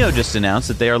 So NIO just announced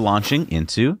that they are launching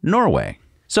into Norway.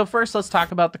 So first, let's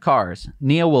talk about the cars.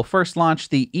 NIO will first launch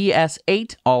the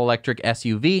ES8 all-electric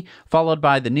SUV, followed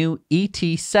by the new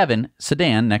ET7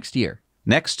 sedan next year.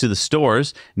 Next to the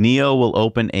stores, NIO will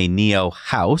open a NIO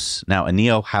House. Now, a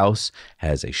NIO House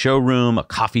has a showroom, a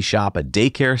coffee shop, a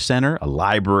daycare center, a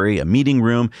library, a meeting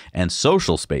room, and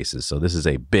social spaces. So this is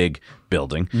a big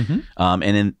building.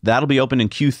 That'll be open in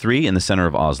Q3 in the center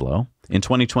of Oslo. In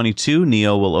 2022,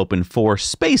 NIO will open 4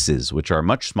 spaces, which are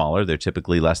much smaller. They're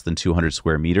typically less than 200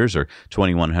 square meters or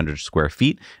 2,100 square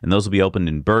feet. And those will be opened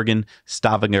in Bergen,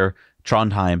 Stavanger,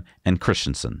 Trondheim, and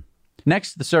Kristiansand.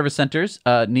 Next, the service centers.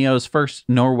 NIO's first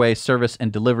Norway service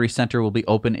and delivery center will be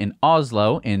open in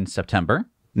Oslo in September.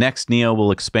 Next, NIO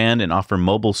will expand and offer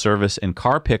mobile service and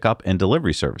car pickup and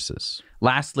delivery services.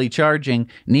 Lastly, charging.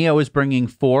 NIO is bringing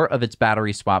 4 of its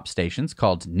battery swap stations,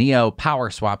 called NIO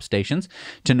Power Swap Stations,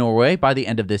 to Norway by the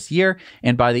end of this year.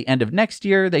 And by the end of next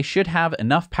year, they should have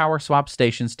enough power swap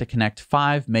stations to connect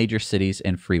 5 major cities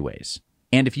and freeways.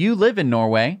 And if you live in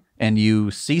Norway and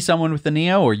you see someone with a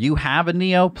NIO, or you have a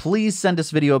NIO, please send us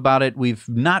video about it. We've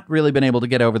not really been able to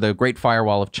get over the Great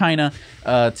Firewall of China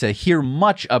to hear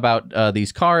much about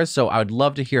these cars, so I would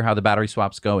love to hear how the battery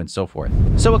swaps go and so forth.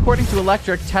 So according to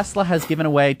Electrek, Tesla has given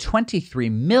away $23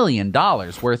 million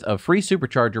worth of free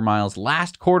Supercharger miles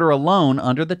last quarter alone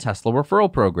under the Tesla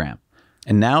Referral program.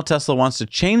 And now Tesla wants to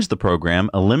change the program,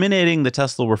 eliminating the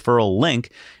Tesla referral link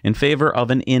in favor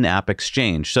of an in-app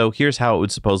exchange. So here's how it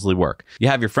would supposedly work. You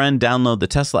have your friend download the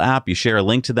Tesla app, you share a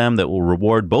link to them that will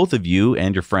reward both of you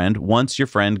and your friend once your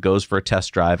friend goes for a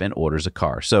test drive and orders a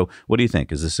car. So what do you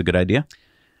think? Is this a good idea?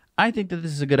 I think that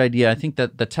this is a good idea. I think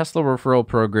that the Tesla referral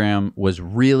program was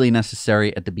really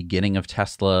necessary at the beginning of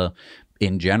Tesla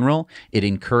in general. It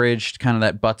encouraged kind of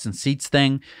that butts and seats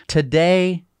thing.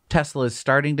 Today, Tesla is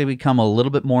starting to become a little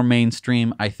bit more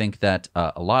mainstream. I think that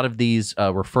a lot of these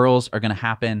referrals are going to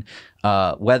happen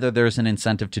whether there's an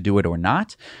incentive to do it or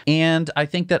not. And I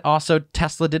think that also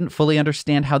Tesla didn't fully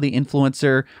understand how the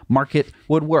influencer market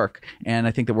would work. And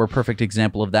I think that we're a perfect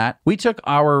example of that. We took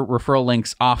our referral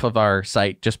links off of our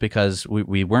site just because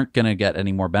we weren't going to get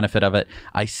any more benefit of it.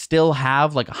 I still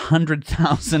have like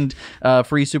 100,000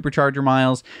 free Supercharger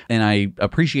miles, and I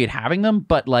appreciate having them,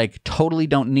 but like totally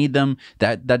don't need them.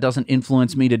 That doesn't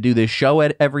influence me to do this show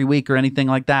every week or anything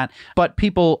like that. But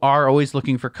people are always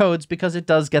looking for codes because it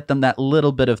does get them that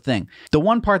little bit of thing. The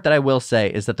one part that I will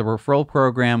say is that the referral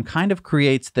program kind of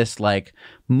creates this like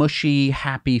mushy,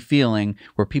 happy feeling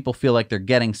where people feel like they're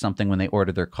getting something when they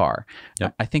order their car.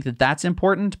 Yep. I think that that's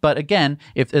important. But again,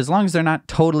 as long as they're not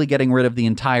totally getting rid of the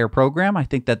entire program, I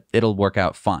think that it'll work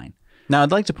out fine. Now,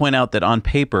 I'd like to point out that on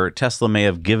paper, Tesla may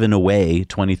have given away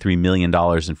 $23 million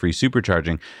in free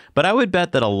supercharging, but I would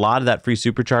bet that a lot of that free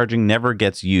supercharging never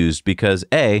gets used because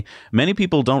A, many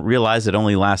people don't realize it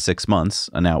only lasts 6 months.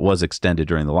 Now, it was extended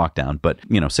during the lockdown, but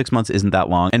 6 months isn't that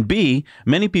long. And B,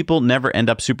 many people never end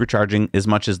up supercharging as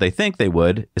much as they think they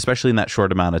would, especially in that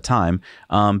short amount of time,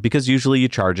 because usually you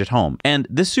charge at home. And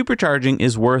this supercharging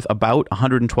is worth about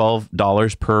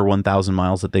 $112 per 1,000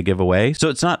 miles that they give away. So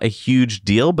it's not a huge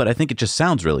deal, but I think it just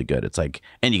sounds really good. It's like,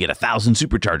 and you get 1,000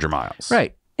 supercharger miles.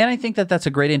 Right. And I think that that's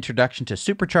a great introduction to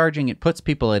supercharging. It puts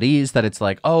people at ease that it's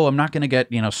like, oh, I'm not going to get,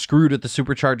 screwed at the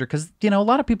supercharger because, a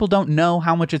lot of people don't know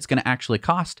how much it's going to actually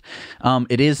cost.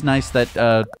 It is nice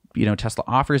that, Tesla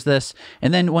offers this.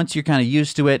 And then once you're kind of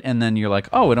used to it and then you're like,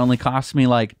 oh, it only costs me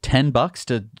like $10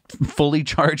 to fully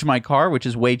charge my car, which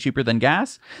is way cheaper than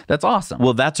gas. That's awesome.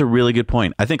 Well, that's a really good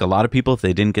point. I think a lot of people, if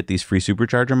they didn't get these free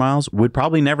supercharger miles, would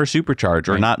probably never supercharge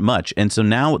or not much. And so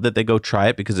now that they go try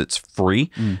it because it's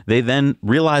free, they then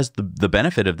realize the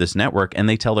benefit of this network and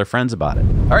they tell their friends about it.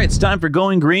 All right, it's time for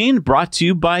Going Green, brought to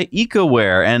you by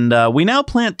EcoWare. And we now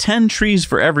plant 10 trees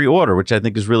for every order, which I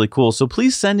think is really cool. So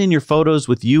please send in your photos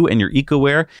with you and your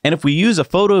EcoWare. And if we use a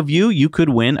photo of you, you could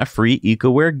win a free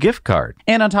EcoWare gift card.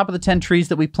 And on top of the 10 trees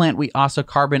that we plant, we also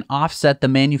carbon offset the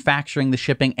manufacturing, the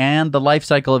shipping, and the life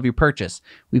cycle of your purchase.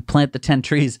 We plant the 10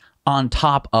 trees on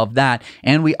top of that.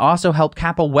 And we also help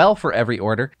cap a well for every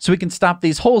order so we can stop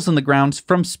these holes in the ground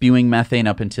from spewing methane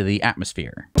up into the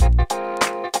atmosphere.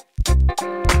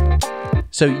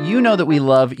 So you know that we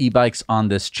love e-bikes on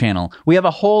this channel. We have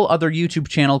a whole other YouTube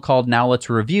channel called Now Let's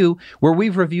Review, where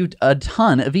we've reviewed a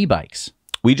ton of e-bikes.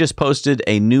 We just posted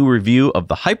a new review of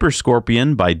the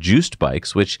HyperScorpion by Juiced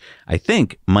Bikes, which I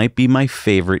think might be my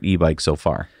favorite e-bike so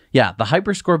far. Yeah, the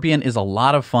HyperScorpion is a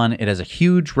lot of fun. It has a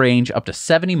huge range, up to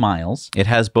 70 miles. It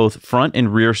has both front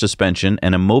and rear suspension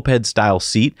and a moped-style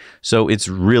seat, so it's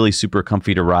really super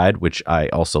comfy to ride, which I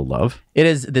also love. It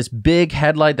is this big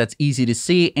headlight that's easy to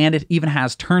see, and it even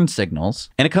has turn signals.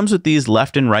 And it comes with these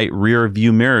left and right rear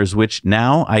view mirrors, which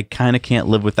now I kind of can't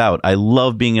live without. I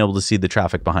love being able to see the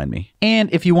traffic behind me.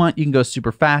 And if you want, you can go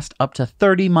super fast, up to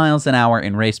 30 miles an hour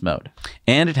in race mode.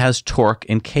 And it has torque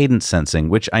and cadence sensing,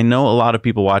 which I know a lot of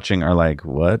people watching are like,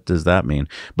 what does that mean?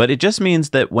 But it just means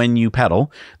that when you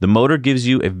pedal, the motor gives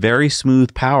you a very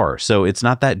smooth power. So it's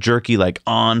not that jerky, like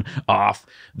on, off,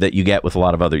 that you get with a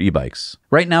lot of other e-bikes.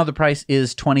 Right now, the price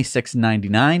is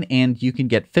 $26.99, and you can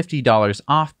get $50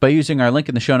 off by using our link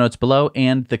in the show notes below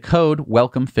and the code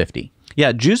WELCOME50.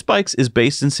 Yeah, Juice Bikes is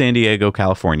based in San Diego,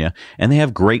 California, and they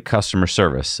have great customer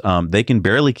service. They can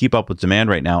barely keep up with demand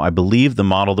right now. I believe the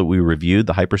model that we reviewed,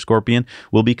 the HyperScorpion,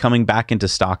 will be coming back into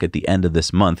stock at the end of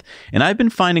this month. And I've been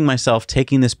finding myself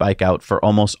taking this bike out for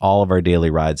almost all of our daily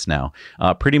rides now,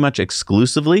 pretty much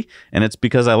exclusively, and it's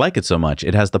because I like it so much.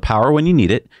 It has the power when you need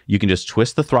it. You can just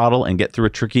twist the throttle and get through a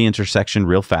tricky intersection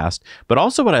real fast. But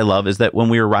also what I love is that when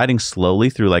we were riding slowly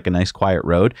through like a nice quiet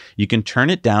road, you can turn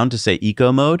it down to say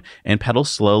eco mode and pedal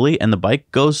slowly, and the bike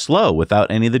goes slow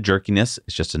without any of the jerkiness.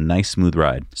 It's just a nice, smooth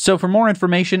ride. So for more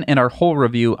information and our whole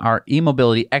review, our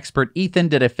e-mobility expert Ethan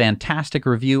did a fantastic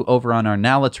review over on our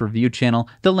Now Let's Review channel.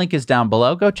 The link is down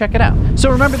below. Go check it out. So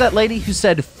remember that lady who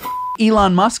said F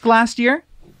Elon Musk last year?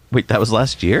 Wait, that was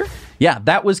last year? Yeah,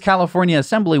 that was California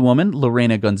Assemblywoman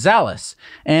Lorena Gonzalez,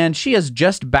 and she has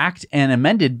just backed an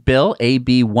amended bill,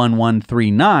 AB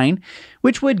 1139,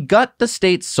 which would gut the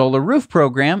state's solar roof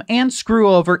program and screw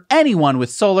over anyone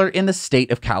with solar in the state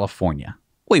of California.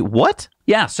 Wait, what?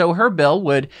 Yeah, so her bill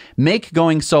would make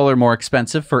going solar more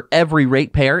expensive for every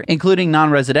ratepayer, including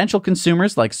non-residential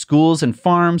consumers like schools and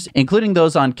farms, including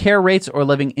those on care rates or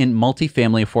living in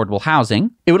multifamily affordable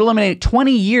housing. It would eliminate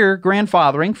 20-year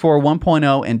grandfathering for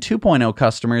 1.0 and 2.0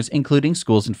 customers, including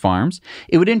schools and farms.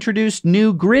 It would introduce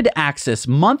new grid access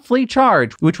monthly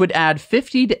charge, which would add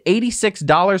 $50 to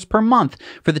 $86 per month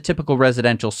for the typical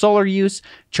residential solar use.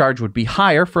 Charge would be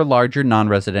higher for larger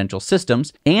non-residential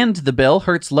systems, and the bill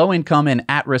hurts low-income and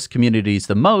at-risk communities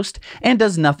the most and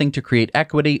does nothing to create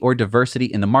equity or diversity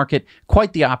in the market.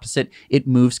 Quite the opposite. It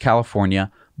moves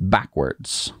California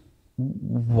backwards.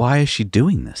 Why is she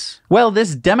doing this? Well,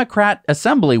 this Democrat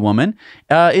assemblywoman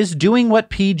is doing what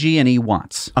PG&E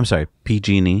wants. I'm sorry,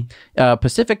 PG&E?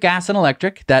 Pacific Gas and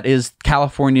Electric, that is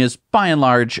California's by and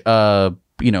large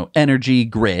energy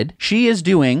grid. She is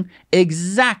doing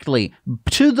exactly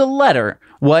to the letter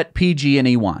what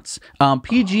PG&E wants.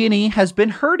 PG&E has been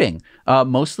hurting,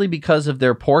 mostly because of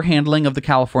their poor handling of the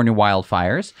California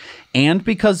wildfires, and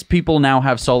because people now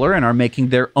have solar and are making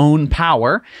their own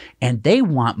power, and they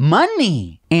want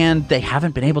money. And they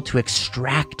haven't been able to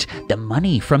extract the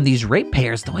money from these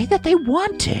ratepayers the way that they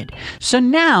wanted. So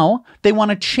now they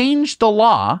want to change the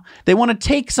law. They want to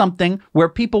take something where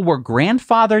people were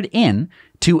grandfathered in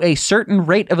to a certain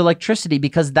rate of electricity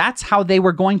because that's how they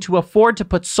were going to afford to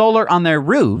put solar on their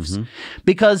roofs,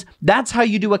 because that's how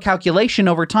you do a calculation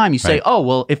over time. You say, oh,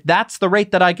 well, if that's the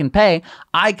rate that I can pay,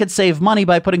 I could save money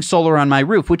by putting solar on my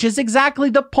roof, which is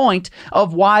exactly the point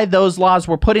of why those laws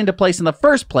were put into place in the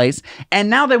first place. And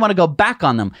now they want to go back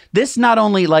on them. This not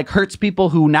only hurts people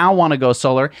who now want to go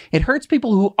solar, it hurts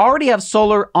people who already have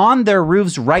solar on their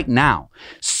roofs right now.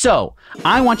 So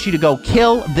I want you to go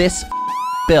kill this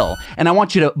bill, and I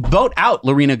want you to vote out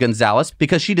Lorena Gonzalez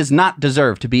because she does not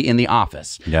deserve to be in the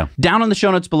office. Yeah. Down in the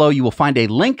show notes below, you will find a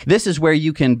link. This is where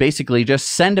you can basically just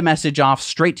send a message off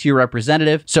straight to your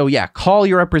representative. So yeah, call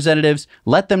your representatives,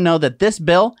 let them know that this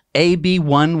bill, AB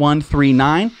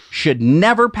 1139, should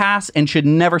never pass and should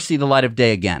never see the light of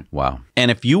day again. Wow.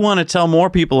 And if you want to tell more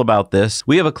people about this,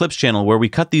 we have a clips channel where we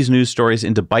cut these news stories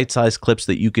into bite-sized clips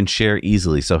that you can share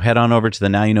easily. So head on over to the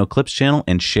Now You Know Clips channel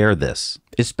and share this.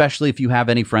 Especially if you have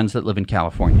any friends that live in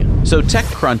California. So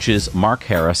TechCrunch's Mark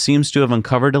Harris seems to have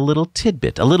uncovered a little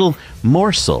tidbit, a little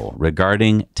morsel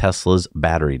regarding Tesla's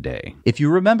Battery Day. If you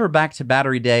remember back to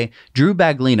Battery Day, Drew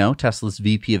Baglino, Tesla's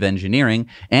VP of Engineering,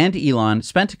 and Elon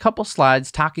spent a couple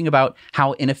slides talking about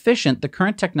how inefficient the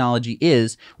current technology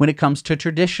is when it comes to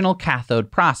traditional cathode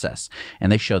process.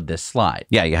 And they showed this slide.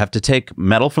 Yeah, you have to take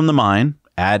metal from the mine,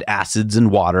 add acids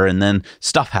and water, and then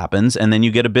stuff happens, and then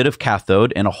you get a bit of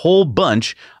cathode and a whole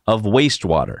bunch of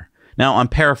wastewater. Now, I'm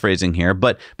paraphrasing here,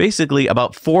 but basically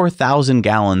about 4,000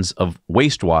 gallons of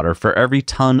wastewater for every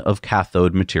ton of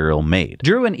cathode material made.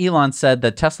 Drew and Elon said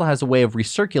that Tesla has a way of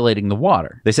recirculating the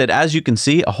water. They said, as you can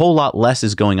see, a whole lot less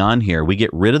is going on here. We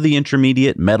get rid of the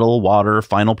intermediate metal, water,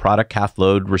 final product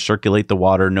cathode, recirculate the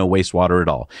water, no wastewater at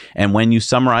all. And when you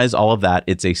summarize all of that,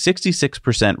 it's a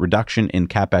 66% reduction in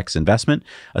CapEx investment,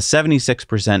 a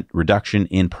 76% reduction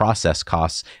in process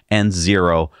costs, and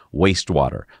zero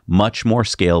wastewater. Much more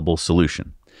scalable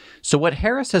solution. So what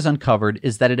Harris has uncovered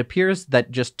is that it appears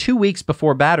that just 2 weeks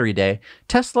before Battery Day,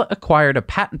 Tesla acquired a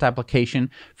patent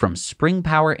application from Spring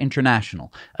Power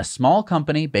International, a small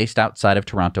company based outside of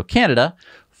Toronto, Canada,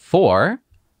 for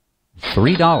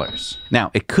 $3. Now,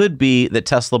 it could be that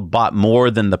Tesla bought more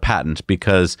than the patent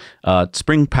because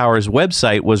Spring Power's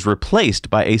website was replaced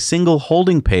by a single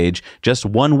holding page just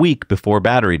 1 week before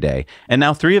Battery Day. And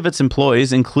now 3 of its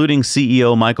employees, including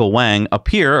CEO Michael Wang,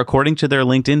 appear, according to their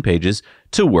LinkedIn pages,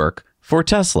 to work for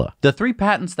Tesla. The 3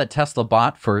 patents that Tesla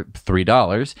bought for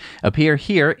 $3 appear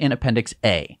here in Appendix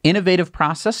A. Innovative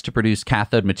process to produce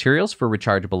cathode materials for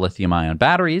rechargeable lithium-ion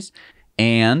batteries,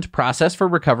 and process for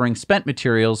recovering spent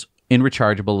materials in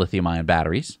rechargeable lithium-ion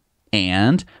batteries,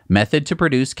 and method to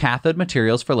produce cathode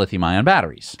materials for lithium-ion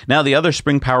batteries. Now, the other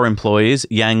Spring Power employees,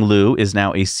 Yang Lu is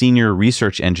now a senior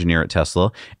research engineer at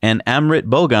Tesla, and Amrit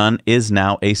Bogan is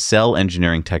now a cell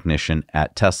engineering technician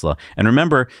at Tesla. And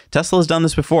remember, Tesla has done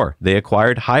this before. They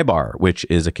acquired Hybar, which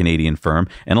is a Canadian firm,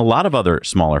 and a lot of other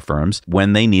smaller firms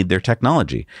when they need their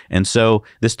technology. And so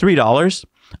this $3,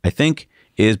 I think,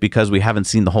 is because we haven't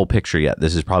seen the whole picture yet.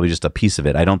 This is probably just a piece of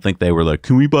it. I don't think they were like,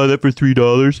 can we buy that for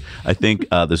 $3? I think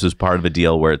this was part of a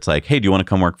deal where it's like, hey, do you want to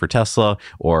come work for Tesla?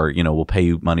 Or, you know, we'll pay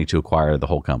you money to acquire the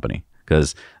whole company.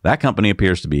 because that company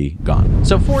appears to be gone.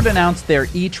 So Ford announced their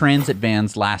e-Transit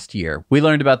vans last year. We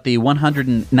learned about the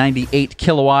 198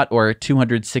 kilowatt or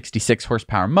 266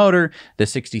 horsepower motor, the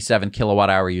 67 kilowatt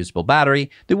hour usable battery,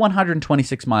 the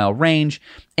 126 mile range,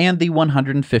 and the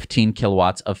 115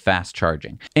 kilowatts of fast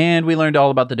charging. And we learned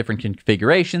all about the different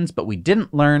configurations, but we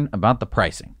didn't learn about the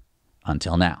pricing.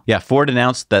 Until now. Yeah, Ford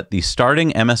announced that the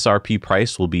starting MSRP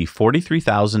price will be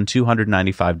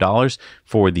 $43,295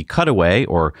 for the cutaway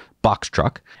or box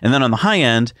truck. And then on the high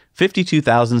end,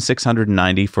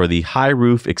 $52,690 for the high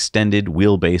roof extended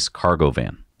wheelbase cargo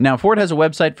van. Now, Ford has a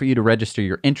website for you to register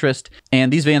your interest,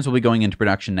 and these vans will be going into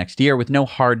production next year with no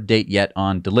hard date yet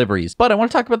on deliveries. But I want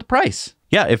to talk about the price.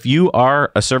 Yeah, if you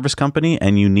are a service company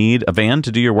and you need a van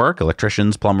to do your work,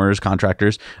 electricians, plumbers,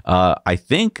 contractors, I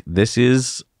think this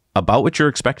is about what you're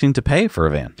expecting to pay for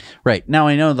a van. Right. Now,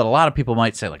 I know that a lot of people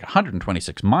might say like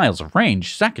 126 miles of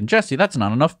range. Zach and Jesse, that's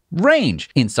not enough range.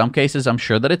 In some cases, I'm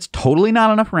sure that it's totally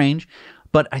not enough range.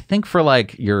 But I think for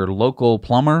like your local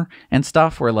plumber and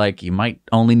stuff where like you might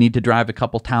only need to drive a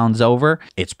couple towns over,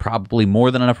 it's probably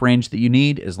more than enough range that you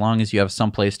need. As long as you have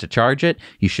some place to charge it,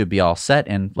 you should be all set.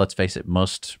 And let's face it,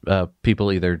 most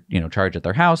people either, charge at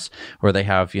their house or they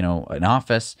have, an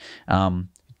office.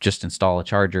 Just install a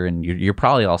charger and you're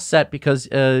probably all set because,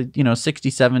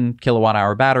 67 kilowatt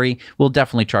hour battery will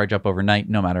definitely charge up overnight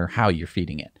no matter how you're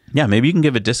feeding it. Yeah, maybe you can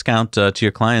give a discount to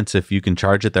your clients if you can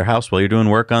charge at their house while you're doing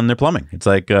work on their plumbing. It's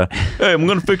like, hey, I'm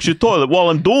going to fix your toilet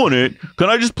while I'm doing it. Can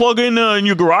I just plug in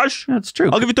your garage? That's true.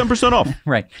 I'll give you 10% off.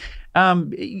 Right.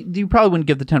 You probably wouldn't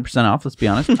give the 10% off, let's be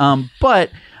honest.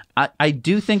 But I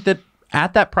do think that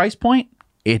at that price point,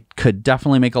 it could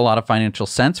definitely make a lot of financial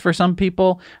sense for some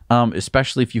people,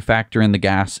 especially if you factor in the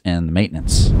gas and the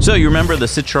maintenance. So you remember the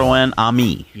Citroën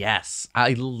Ami? Yes.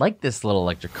 I like this little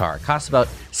electric car. It costs about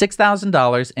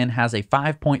 $6,000 and has a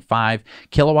 5.5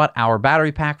 kilowatt hour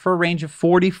battery pack for a range of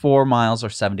 44 miles or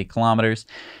 70 kilometers.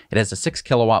 It has a 6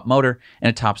 kilowatt motor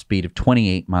and a top speed of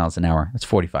 28 miles an hour. That's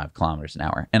 45 kilometers an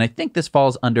hour. And I think this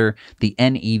falls under the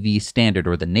NEV standard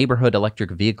or the Neighborhood Electric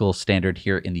Vehicle Standard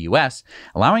here in the US,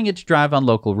 allowing it to drive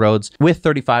on local roads with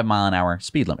 35 mile an hour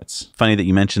speed limits. Funny that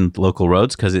you mentioned local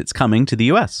roads because it's coming to the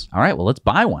US. All right, well, let's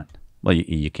buy one. Well,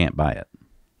 you can't buy it.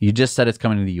 You just said it's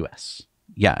coming to the US.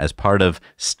 Yeah, as part of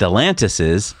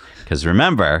Stellantis's, because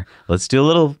remember, let's do a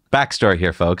little backstory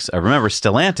here, folks. Remember,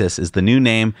 Stellantis is the new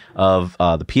name of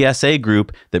the PSA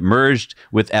group that merged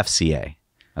with FCA.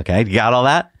 Okay, you got all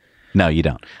that? No, you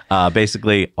don't.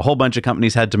 Basically, a whole bunch of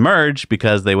companies had to merge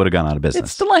because they would have gone out of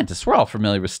business. It's Stellantis. We're all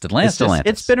familiar with Stellantis. It's Stellantis.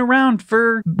 It's been around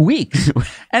for weeks.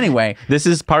 Anyway. This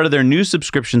is part of their new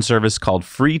subscription service called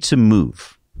Free to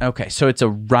Move. Okay, so it's a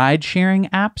ride-sharing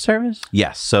app service?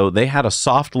 Yes. So they had a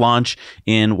soft launch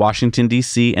in Washington,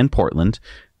 D.C. and Portland.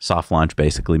 Soft launch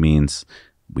basically means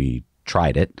we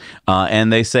tried it.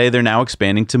 And they say they're now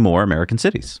expanding to more American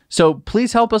cities. So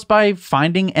please help us by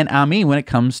finding an Ami when it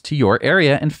comes to your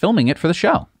area and filming it for the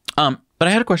show. But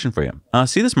I had a question for you.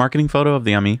 See this marketing photo of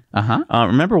the Ami? Uh-huh.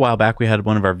 Remember a while back we had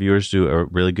one of our viewers do a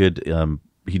really good,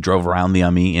 he drove around the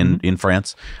Ami in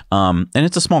France. And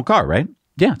it's a small car, right?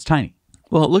 Yeah, it's tiny.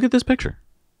 Well, look at this picture.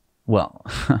 Well,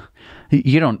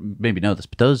 you don't maybe know this,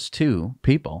 but those two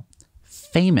people,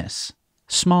 famous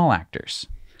small actors.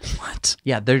 What?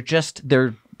 Yeah, they're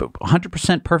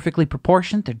 100% perfectly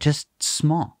proportioned. They're just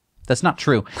small. That's not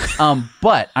true.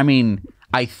 But, I mean,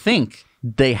 I think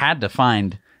they had to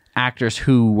find actors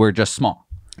who were just small.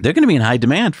 They're going to be in high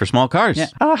demand for small cars. Yeah.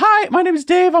 Hi, my name is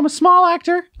Dave. I'm a small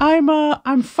actor.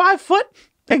 I'm 5 foot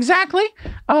exactly.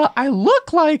 I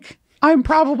look like I'm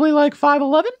probably like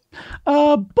 5'11",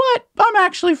 but I'm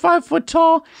actually 5 foot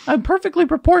tall. I'm perfectly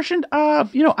proportioned. I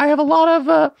have a lot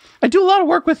of, I do a lot of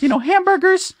work with,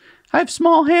 hamburgers. I have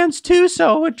small hands too,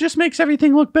 so it just makes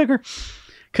everything look bigger.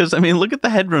 Because, I mean, look at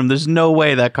the headroom. There's no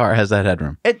way that car has that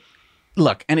headroom.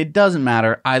 Look, and it doesn't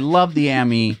matter. I love the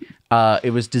Ami.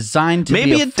 It was designed to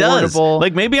maybe be it does.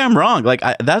 affordable. Maybe I'm wrong.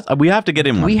 We have to get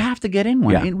in one. We have to get in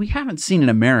one. Yeah. And we haven't seen an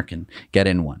American get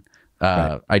in one.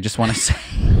 Right. I just want to say.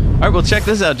 All right, well, check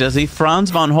this out, Jesse.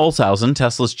 Franz von Holzhausen,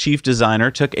 Tesla's chief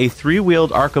designer, took a 3-wheeled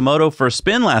Arcimoto for a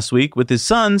spin last week with his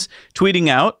sons, tweeting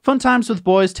out, "Fun times with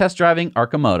boys test driving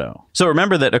Arcimoto." So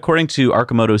remember that according to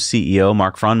Arcimoto's CEO,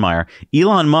 Mark Frohnmeyer,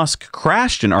 Elon Musk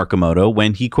crashed an Arcimoto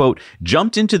when he, quote,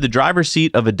 jumped into the driver's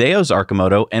seat of Ideo's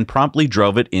Arcimoto and promptly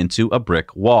drove it into a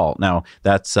brick wall. Now,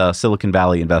 that's Silicon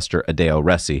Valley investor Ideo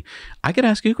Resi. I could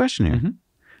ask you a question here.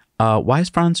 Why is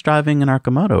Franz driving an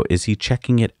Arcimoto? Is he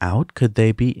checking it out? Could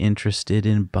they be interested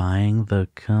in buying the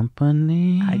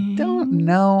company? I don't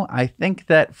know. I think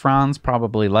that Franz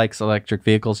probably likes electric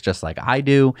vehicles just like I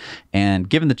do. And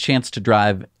given the chance to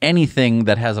drive anything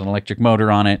that has an electric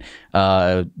motor on it,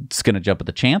 it's going to jump at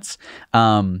the chance.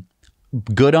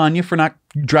 Good on you for not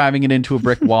driving it into a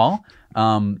brick wall.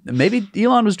 Maybe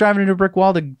Elon was driving into a brick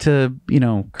wall to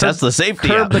Test the safety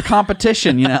curb out. the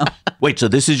competition, Wait, so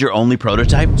this is your only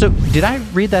prototype? So did I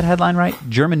read that headline right?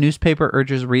 German newspaper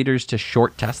urges readers to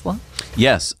short Tesla?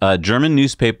 Yes, German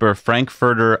newspaper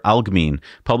Frankfurter Allgemein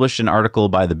published an article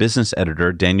by the business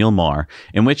editor Daniel Marr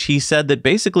in which he said that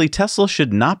basically Tesla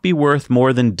should not be worth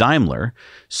more than Daimler,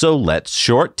 so let's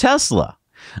short Tesla.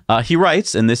 He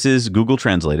writes, and this is Google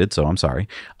translated, so I'm sorry,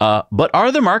 but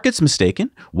are the markets mistaken?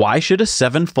 Why should a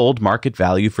 7-fold market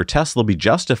value for Tesla be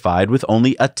justified with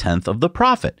only 1/10 of the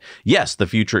profit? Yes, the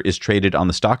future is traded on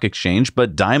the stock exchange,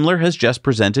 but Daimler has just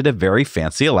presented a very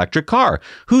fancy electric car.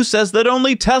 Who says that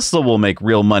only Tesla will make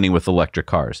real money with electric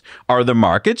cars? Are the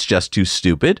markets just too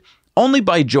stupid? Only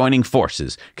by joining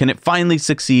forces can it finally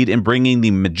succeed in bringing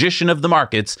the magician of the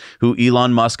markets, who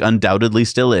Elon Musk undoubtedly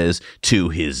still is, to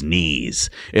his knees.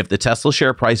 If the Tesla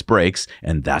share price breaks,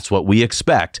 and that's what we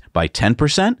expect, by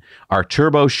 10%, our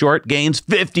turbo short gains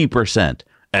 50%.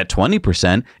 At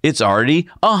 20%, it's already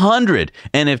 100.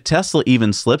 And if Tesla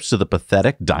even slips to the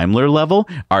pathetic Daimler level,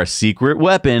 our secret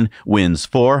weapon wins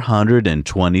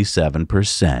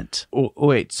 427%.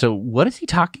 Wait, so what is he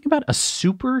talking about? A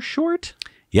super short?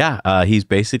 Yeah, he's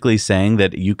basically saying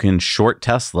that you can short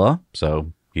Tesla.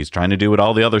 So he's trying to do what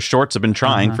all the other shorts have been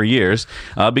trying for years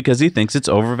because he thinks it's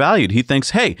overvalued. He thinks,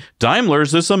 hey,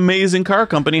 Daimler's this amazing car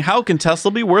company. How can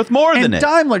Tesla be worth more than it?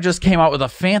 Daimler just came out with a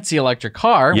fancy electric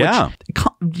car. Yeah.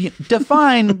 Which,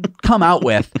 define come out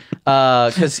with,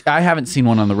 because I haven't seen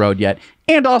one on the road yet.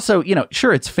 And also,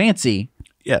 sure, it's fancy.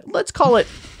 Yeah, let's call it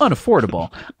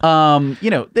unaffordable. A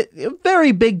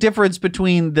very big difference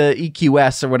between the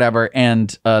EQS or whatever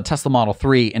and Tesla Model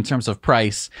 3 in terms of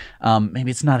price.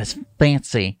 Maybe it's not as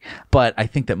fancy, but I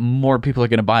think that more people are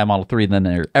going to buy a Model 3 than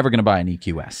they're ever going to buy an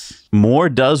EQS. Moore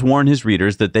does warn his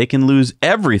readers that they can lose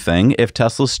everything if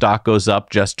Tesla's stock goes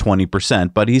up just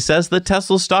 20%, but he says that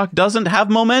Tesla's stock doesn't have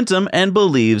momentum and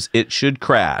believes it should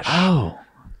crash. Oh,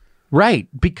 right,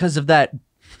 because of that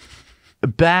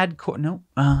bad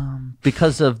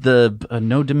because of the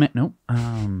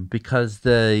because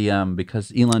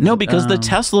Elon because the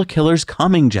Tesla killer's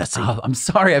coming, Jesse. Oh, I'm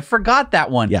sorry, I forgot that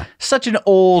one. Yeah, such an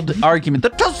old argument. The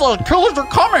Tesla killers are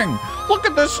coming. Look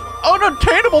at this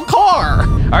unattainable car.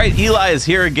 All right, Eli is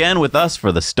here again with us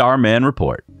for the Starman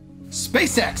report.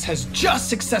 SpaceX has just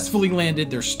successfully landed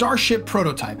their Starship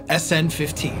prototype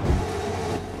SN15.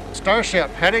 Starship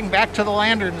heading back to the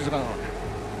landing zone.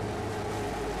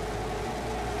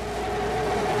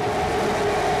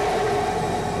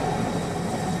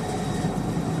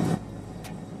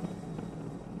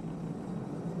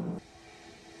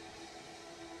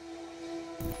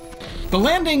 The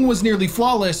landing was nearly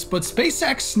flawless, but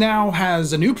SpaceX now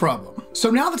has a new problem. So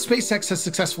now that SpaceX has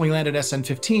successfully landed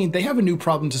SN15, they have a new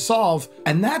problem to solve,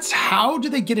 and that's how do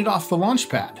they get it off the launch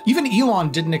pad? Even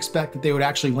Elon didn't expect that they would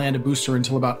actually land a booster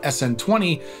until about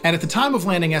SN20, and at the time of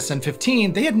landing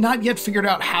SN15, they had not yet figured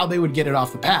out how they would get it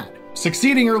off the pad.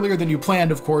 Succeeding earlier than you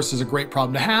planned, of course, is a great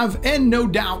problem to have, and no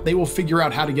doubt they will figure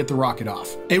out how to get the rocket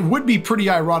off. It would be pretty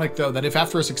ironic, though, that if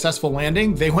after a successful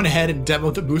landing, they went ahead and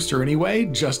demoed the booster anyway,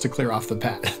 just to clear off the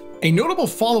pad. A notable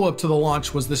follow-up to the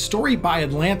launch was the story by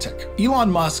Atlantic. Elon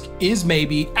Musk is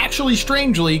maybe, actually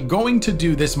strangely, going to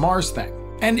do this Mars thing.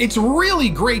 And it's really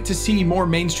great to see more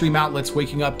mainstream outlets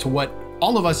waking up to what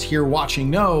all of us here watching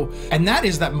know, and that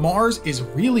is that Mars is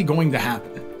really going to happen.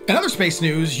 In other space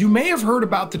news, you may have heard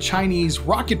about the Chinese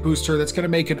rocket booster that's going to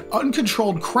make an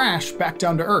uncontrolled crash back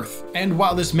down to Earth. And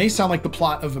while this may sound like the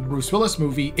plot of a Bruce Willis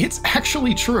movie, it's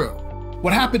actually true.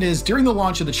 What happened is, during the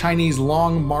launch of the Chinese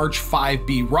Long March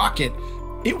 5B rocket,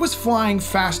 it was flying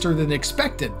faster than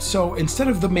expected. So instead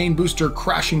of the main booster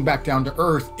crashing back down to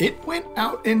Earth, it went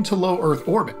out into low Earth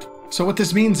orbit. So what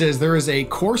this means is there is a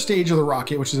core stage of the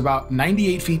rocket, which is about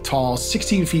 98 feet tall,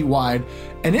 16 feet wide,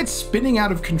 and it's spinning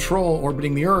out of control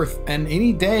orbiting the Earth, and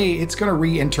any day it's going to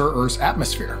re-enter Earth's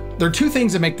atmosphere. There are two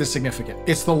things that make this significant.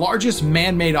 It's the largest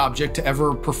man-made object to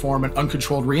ever perform an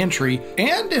uncontrolled re-entry,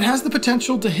 and it has the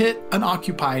potential to hit an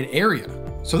occupied area.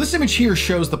 So this image here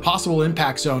shows the possible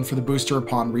impact zone for the booster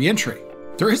upon re-entry.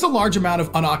 There is a large amount of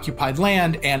unoccupied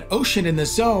land and ocean in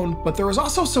this zone, but there is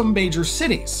also some major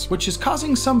cities, which is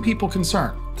causing some people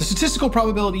concern. The statistical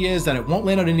probability is that it won't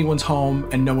land on anyone's home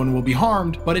and no one will be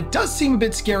harmed, but it does seem a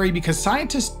bit scary because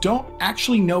scientists don't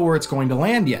actually know where it's going to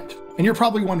land yet. And you're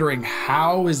probably wondering,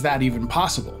 how is that even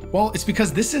possible? Well, it's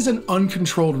because this is an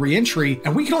uncontrolled re-entry,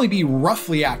 and we can only be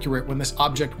roughly accurate when this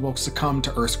object will succumb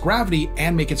to Earth's gravity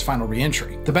and make its final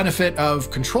re-entry. The benefit of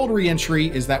controlled re-entry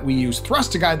is that we use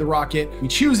thrust to guide the rocket, we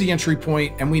choose the entry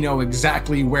point, and we know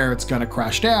exactly where it's gonna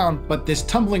crash down, but this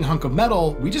tumbling hunk of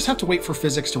metal, we just have to wait for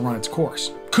physics to run its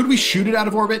course. Could we shoot it out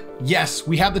of orbit? Yes,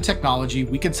 we have the technology,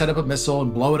 we could set up a missile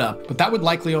and blow it up, but that would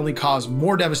likely only cause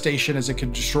more devastation as it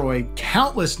could destroy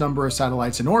countless number of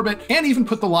satellites in orbit and even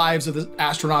put the lives of the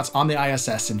astronauts on the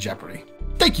ISS in jeopardy.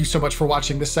 Thank you so much for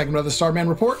watching this segment of the Starman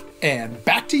Report, and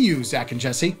back to you, Zach and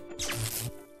Jesse.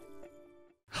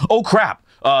 Oh crap!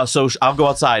 So I'll go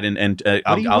outside and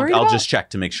I'll just check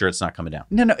to make sure it's not coming down.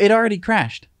 No, it already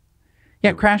crashed.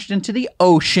 Yeah, it crashed into the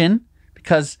ocean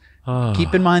because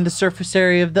keep in mind the surface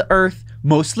area of the Earth,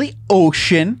 mostly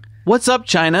ocean. What's up,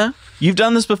 China? You've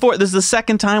done this before. This is the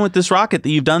second time with this rocket that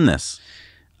you've done this.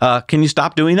 Can you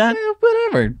stop doing that?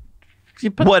 Whatever.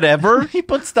 Whatever? You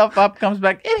put stuff up, comes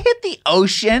back. It hit the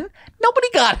ocean. Nobody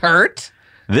got hurt.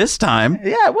 This time?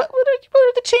 Yeah, what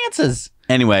are the chances?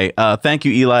 Anyway, thank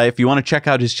you, Eli. If you want to check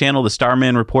out his channel, The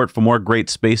Starman Report, for more great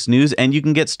space news, and you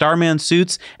can get Starman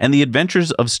suits and the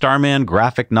adventures of Starman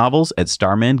graphic novels at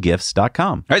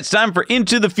starmangifts.com. All right, it's time for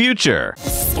Into the Future.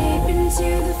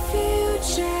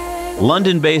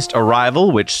 London-based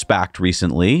Arrival, which SPAC'd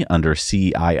recently under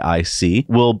CIIC,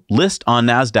 will list on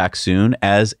NASDAQ soon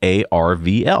as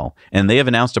ARVL, and they have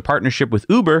announced a partnership with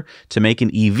Uber to make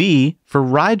an EV for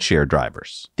rideshare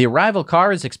drivers. The Arrival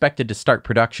car is expected to start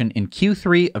production in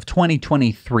Q3 of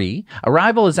 2023.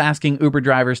 Arrival is asking Uber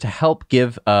drivers to help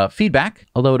give feedback,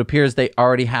 although it appears they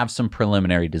already have some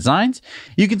preliminary designs.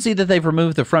 You can see that they've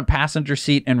removed the front passenger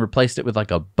seat and replaced it with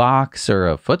like a box or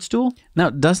a footstool.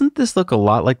 Now, doesn't this look a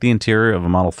lot like the interior of a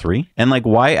Model 3? And like,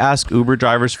 why ask Uber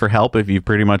drivers for help if you've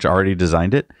pretty much already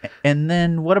designed it? And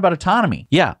then what about autonomy?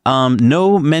 Yeah,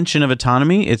 no mention of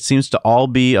autonomy. It seems to all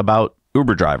be about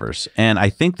Uber drivers. And I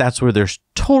think that's where they're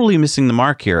totally missing the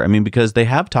mark here. I mean, because they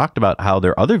have talked about how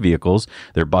their other vehicles,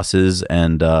 their buses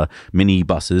and mini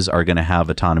buses are going to have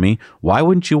autonomy. Why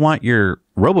wouldn't you want your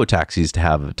robo-taxis to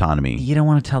have autonomy? You don't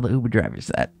want to tell the Uber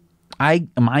drivers that.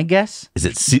 My guess is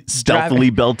it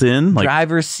stealthily built in, like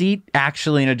driver's seat,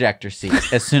 actually an ejector seat.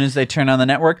 As soon as they turn on the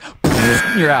network,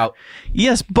 you're out.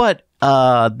 Yes, but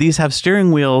these have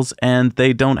steering wheels and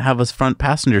they don't have a front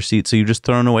passenger seat, so you're just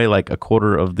throwing away like a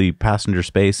quarter of the passenger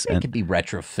space. It could be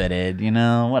retrofitted, you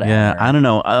know, whatever. Yeah, I don't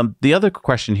know. The other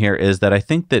question here is that I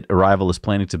think that Arrival is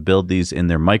planning to build these in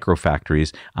their micro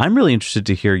factories. I'm really interested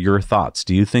to hear your thoughts.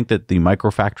 Do you think that the micro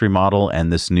factory model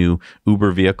and this new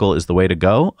Uber vehicle is the way to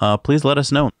go? Please let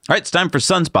us know. All right, it's time for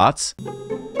Sunspots.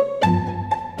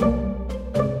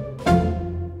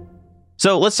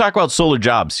 So let's talk about solar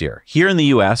jobs here. Here in the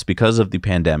US, because of the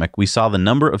pandemic, we saw the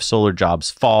number of solar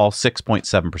jobs fall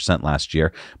 6.7% last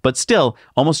year, but still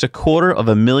almost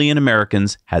 250,000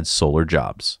 Americans had solar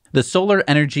jobs. The Solar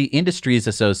Energy Industries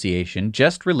Association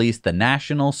just released the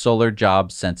National Solar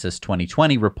Jobs Census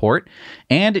 2020 report,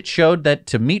 and it showed that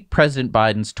to meet President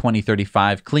Biden's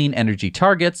 2035 clean energy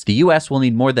targets, the U.S. will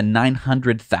need more than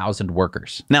 900,000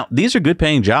 workers. Now, these are good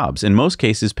paying jobs, in most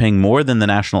cases paying more than the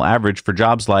national average for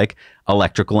jobs like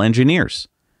electrical engineers,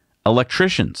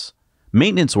 electricians,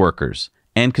 maintenance workers,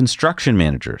 and construction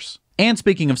managers. And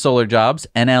speaking of solar jobs,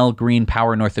 NL Green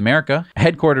Power North America,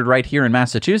 headquartered right here in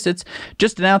Massachusetts,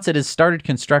 just announced it has started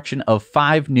construction of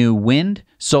 5 new wind,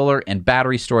 solar, and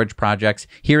battery storage projects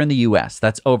here in the U.S.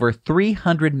 That's over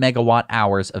 300 megawatt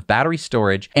hours of battery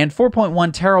storage and 4.1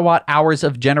 terawatt hours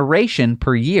of generation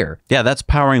per year. Yeah, that's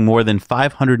powering more than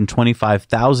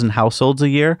 525,000 households a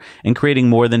year and creating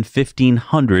more than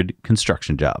 1,500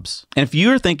 construction jobs. And if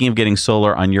you're thinking of getting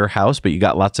solar on your house, but you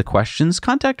got lots of questions,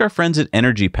 contact our friends at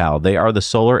Energy Pal. They are the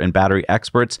solar and battery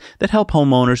experts that help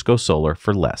homeowners go solar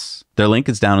for less. Their link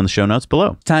is down in the show notes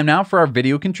below. Time now for our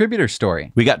video contributor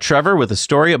story. We got Trevor with a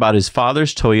story about his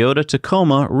father's Toyota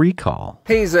Tacoma recall.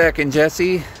 Hey, Zach and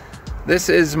Jesse. This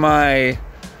is my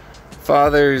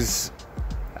father's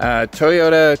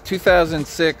Toyota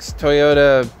 2006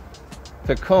 Toyota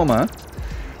Tacoma.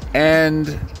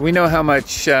 And we know how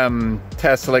much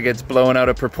Tesla gets blown out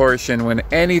of proportion when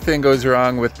anything goes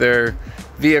wrong with their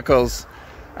vehicles.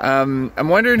 I'm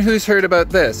wondering who's heard about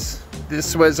this.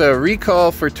 This was a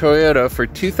recall for Toyota for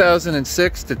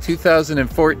 2006 to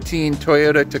 2014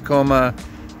 Toyota Tacoma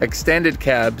extended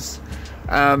cabs.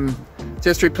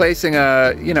 Just replacing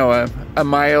a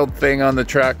mild thing on the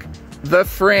truck. The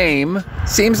frame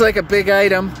seems like a big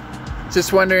item.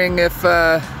 Just wondering if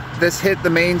this hit the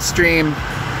mainstream.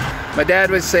 My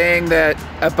dad was saying that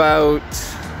about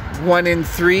 1 in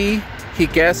 3, he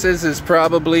guesses, is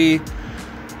probably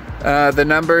the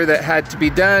number that had to be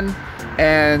done,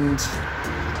 and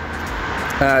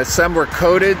some were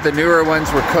coated. The newer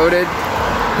ones were coated.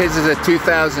 His is a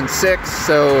 2006,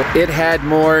 so it had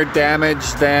more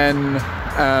damage than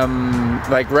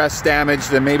like rust damage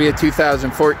than maybe a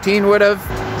 2014 would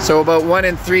have. So about 1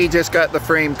 in 3 just got the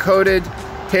frame coated.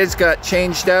 His got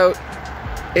changed out.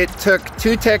 It took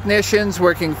 2 technicians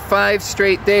working 5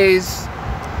 straight days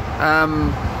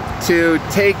to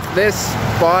take this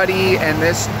body and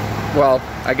this, well,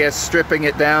 I guess stripping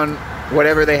it down,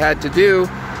 whatever they had to do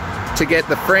to get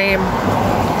the frame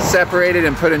separated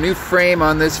and put a new frame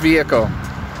on this vehicle.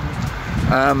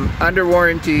 Under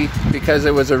warranty because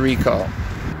it was a recall.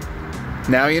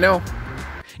 Now you know.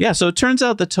 Yeah, so it turns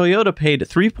out that Toyota paid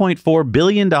 $3.4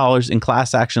 billion in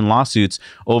class action lawsuits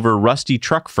over rusty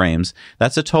truck frames.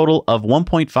 That's a total of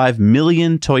 1.5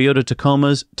 million Toyota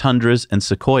Tacomas, Tundras, and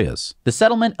Sequoias. The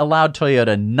settlement allowed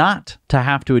Toyota not to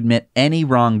have to admit any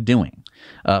wrongdoing.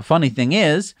 Funny thing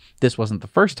is, this wasn't the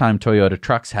first time Toyota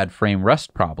trucks had frame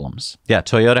rust problems. Yeah,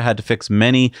 Toyota had to fix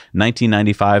many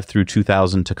 1995 through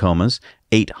 2000 Tacomas,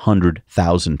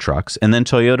 800,000 trucks, and then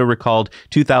Toyota recalled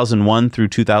 2001 through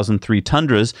 2003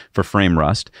 Tundras for frame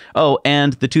rust. Oh,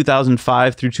 and the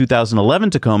 2005 through 2011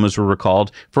 Tacomas were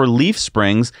recalled for leaf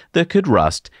springs that could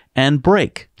rust and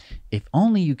break. If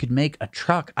only you could make a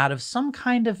truck out of some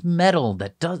kind of metal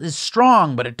that is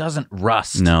strong, but it doesn't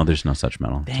rust. No, there's no such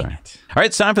metal. Dang it. All right,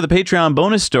 it's time for the Patreon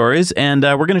bonus stories, and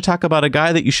we're going to talk about a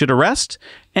guy that you should arrest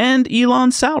and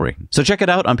Elon's salary. So check it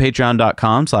out on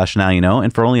patreon.com/nowyouknow,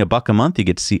 and for only $1 a month, you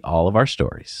get to see all of our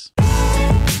stories.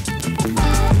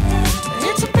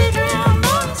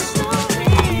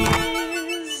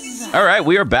 All right,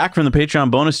 we are back from the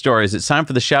Patreon bonus stories. It's time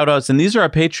for the shout-outs, and these are our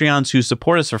Patreons who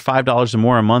support us for $5 or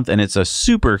more a month, and it's a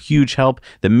super huge help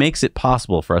that makes it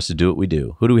possible for us to do what we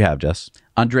do. Who do we have, Jess?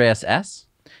 Andreas S.,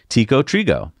 Tico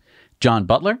Trigo, John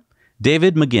Butler,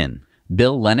 David McGinn,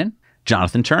 Bill Lennon,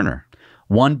 Jonathan Turner,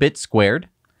 1 Bit Squared,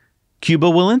 Cuba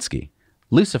Walensky,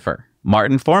 Lucifer,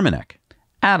 Martin Formanek,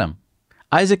 Adam,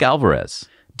 Isaac Alvarez,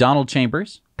 Donald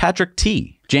Chambers, Patrick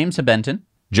T., James Habenton,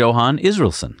 Johan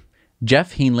Israelson,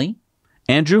 Jeff Heenley,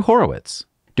 Andrew Horowitz,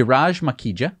 Diraj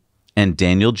Makija, and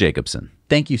Daniel Jacobson.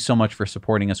 Thank you so much for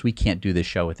supporting us. We can't do this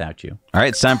show without you. All right,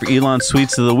 it's time for Elon's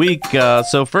Sweets of the Week.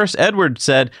 So first, Edward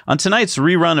said, on tonight's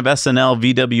rerun of SNL,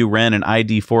 VW ran an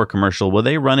ID4 commercial. Will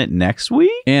they run it next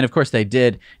week? And of course they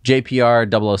did.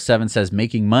 JPR 007 says,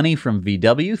 making money from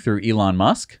VW through Elon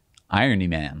Musk. Irony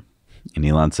Man. And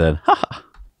Elon said, ha ha.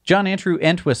 John Andrew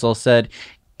Entwistle said,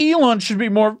 Elon should be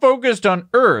more focused on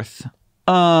Earth.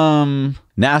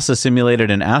 NASA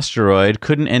simulated an asteroid,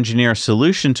 couldn't engineer a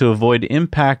solution to avoid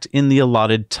impact in the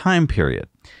allotted time period.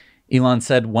 Elon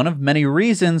said one of many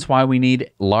reasons why we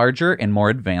need larger and more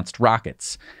advanced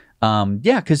rockets.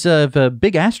 Yeah, because if a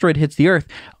big asteroid hits the Earth,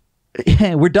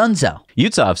 we're donezo.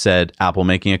 Yutsov said, Apple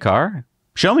making a car?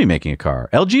 Xiaomi making a car,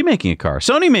 LG making a car,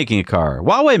 Sony making a car,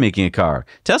 Huawei making a car.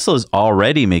 Tesla's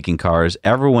already making cars.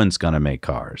 Everyone's going to make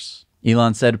cars.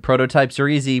 Elon said, prototypes are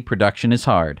easy, production is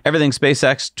hard. Everything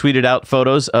SpaceX tweeted out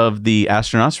photos of the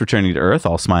astronauts returning to Earth,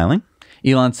 all smiling.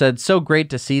 Elon said, so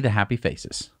great to see the happy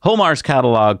faces. Homar's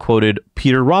catalog quoted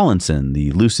Peter Rawlinson,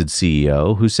 the Lucid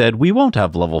CEO, who said, we won't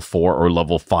have level 4 or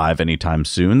level 5 anytime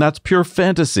soon. That's pure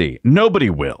fantasy.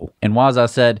 Nobody will. And Waza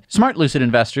said, smart Lucid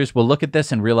investors will look at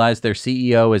this and realize their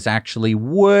CEO is actually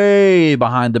way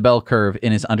behind the bell curve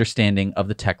in his understanding of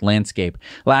the tech landscape.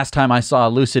 Last time I saw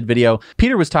a Lucid video,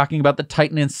 Peter was talking about the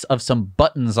tightness of some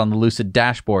buttons on the Lucid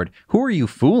dashboard. Who are you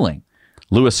fooling?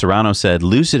 Louis Serrano said,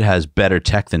 Lucid has better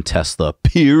tech than Tesla,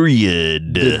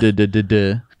 period.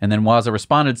 And then Waza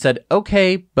responded, said,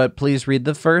 okay, but please read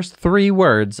the first 3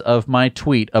 words of my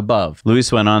tweet above.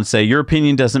 Luis went on to say, your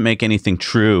opinion doesn't make anything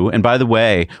true. And by the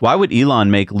way, why would Elon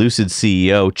make Lucid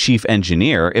CEO chief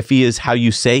engineer if he is how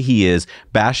you say he is?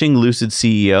 Bashing Lucid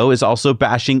CEO is also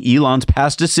bashing Elon's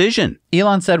past decision.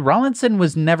 Elon said Rawlinson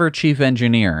was never chief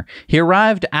engineer. He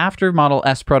arrived after Model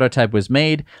S prototype was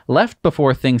made, left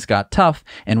before things got tough,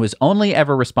 and was only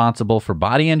ever responsible for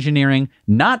body engineering,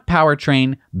 not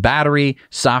powertrain, battery,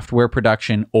 software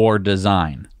production, or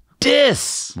design.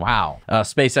 Wow.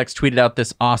 SpaceX tweeted out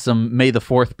this awesome May the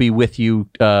 4th be with you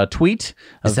tweet.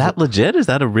 Is that legit? Is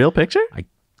that a real picture?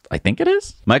 I think it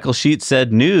is. Michael Sheets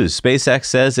said, news. SpaceX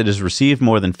says it has received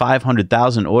more than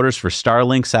 500,000 orders for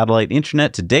Starlink satellite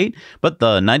internet to date, but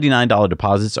the $99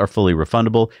 deposits are fully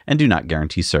refundable and do not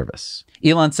guarantee service.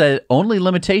 Elon said only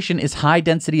limitation is high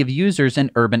density of users in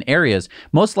urban areas.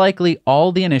 Most likely,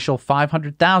 all the initial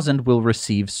 500,000 will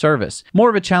receive service. More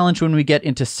of a challenge when we get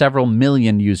into several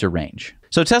million user range.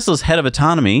 So Tesla's head of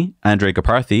autonomy, Andrej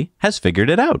Karpathy, has figured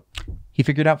it out. He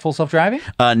figured out full self-driving?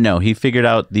 No, he figured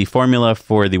out the formula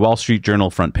for the Wall Street Journal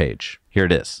front page. Here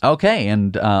it is. Okay,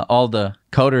 and all the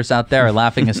coders out there are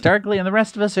laughing hysterically, and the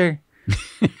rest of us are...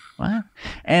 What?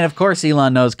 And of course,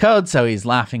 Elon knows code, so he's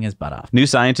laughing his butt off. New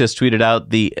Scientist tweeted out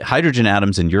the hydrogen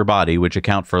atoms in your body, which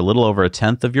account for a little over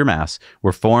 1/10 of your mass,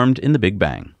 were formed in the Big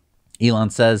Bang. Elon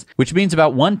says, which means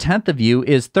about 1/10 of you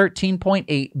is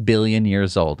 13.8 billion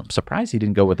years old. I'm surprised he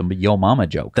didn't go with a yo mama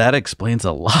joke. That explains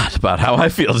a lot about how I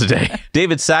feel today.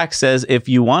 David Sachs says, if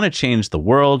you want to change the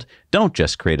world, don't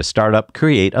just create a startup,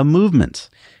 create a movement.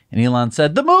 And Elon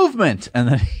said, the movement. And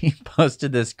then he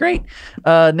posted this great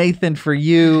Nathan for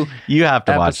You. You have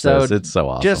to watch episode. this. It's so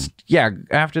awesome. Just, yeah,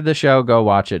 after the show, go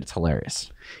watch it. It's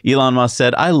hilarious. Elon Musk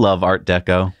said, I love Art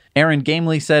Deco. Aaron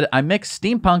Gamely said, I mix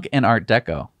steampunk and Art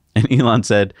Deco. And Elon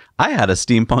said, I had a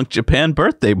steampunk Japan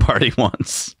birthday party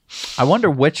once. I wonder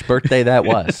which birthday that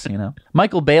was, you know.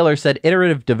 Michael Baylor said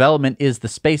iterative development is the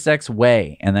SpaceX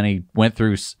way. And then he went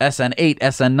through SN8,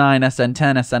 SN9,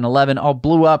 SN10, SN11, all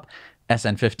blew up.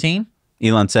 SN15.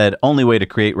 Elon said, only way to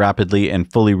create rapidly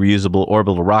and fully reusable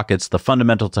orbital rockets, the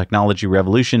fundamental technology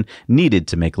revolution needed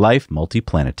to make life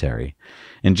multiplanetary.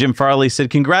 And Jim Farley said,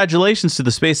 congratulations to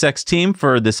the SpaceX team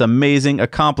for this amazing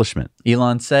accomplishment.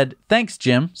 Elon said, thanks,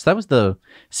 Jim. So that was the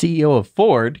CEO of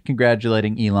Ford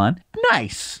congratulating Elon.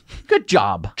 Nice. Good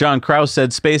job. John Krause said,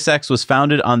 SpaceX was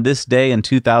founded on this day in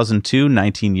 2002,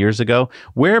 19 years ago.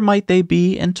 Where might they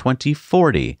be in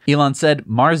 2040? Elon said,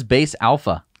 Mars Base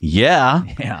Alpha. Yeah.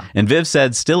 Yeah. And Viv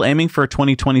said, still aiming for a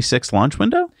 2026 launch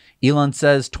window? Elon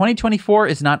says 2024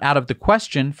 is not out of the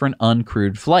question for an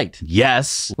uncrewed flight.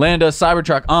 Yes. Land a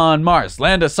Cybertruck on Mars.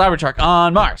 Land a Cybertruck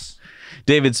on Mars.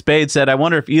 David Spade said, I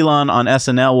wonder if Elon on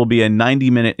SNL will be a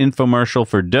 90-minute infomercial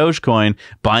for Dogecoin,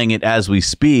 buying it as we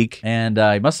speak. And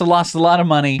he must have lost a lot of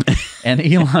money. And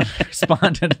Elon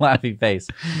responded, laughing face.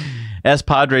 S.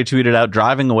 Padre tweeted out,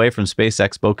 driving away from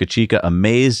SpaceX Boca Chica,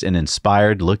 amazed and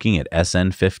inspired, looking at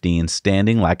SN15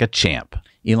 standing like a champ.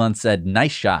 Elon said,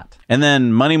 nice shot. And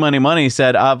then Money Money Money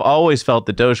said, I've always felt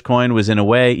that Dogecoin was in a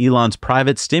way Elon's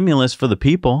private stimulus for the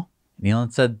people. And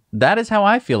Elon said, that is how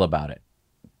I feel about it.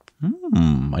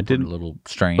 I didn't. A little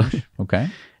strange. Okay.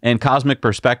 And Cosmic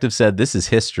Perspective said, this is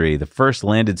history, the first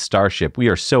landed starship. We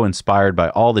are so inspired by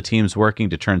all the teams working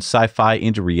to turn sci-fi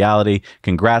into reality.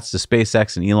 Congrats to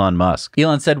SpaceX and Elon Musk.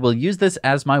 Elon said, we'll use this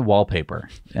as my wallpaper.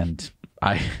 And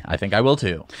I think I will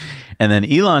too. And then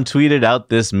Elon tweeted out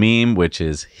this meme, which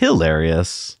is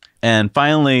hilarious. And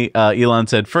finally, Elon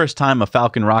said, first time a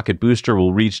Falcon rocket booster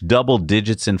will reach double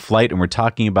digits in flight. And we're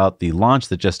talking about the launch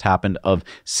that just happened of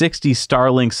 60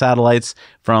 Starlink satellites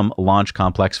from Launch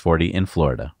Complex 40 in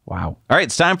Florida. Wow. All right,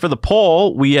 it's time for the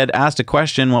poll. We had asked a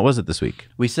question. What was it this week?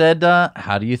 We said,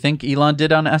 how do you think Elon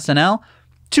did on SNL?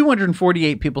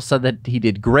 248 people said that he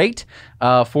did great.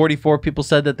 44 people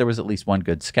said that there was at least one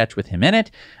good sketch with him in it.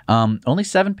 Only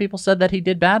 7 people said that he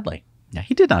did badly. Yeah,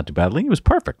 he did not do badly. He was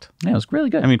perfect. Yeah, it was really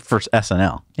good. I mean, for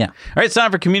SNL. Yeah. All right, it's time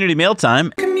for Community Mail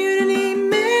Time. Community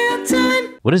Mail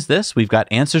Time. What is this? We've got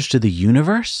answers to the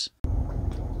universe?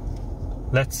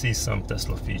 Let's see some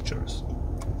Tesla features.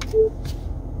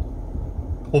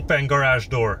 Open garage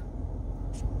door.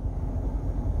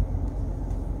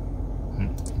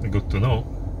 Good to know.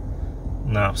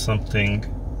 Now something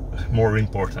more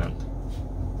important.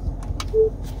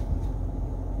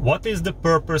 What is the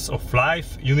purpose of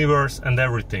life, universe, and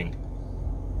everything?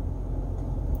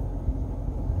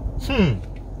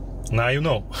 Now you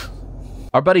know.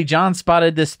 Our buddy John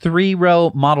spotted this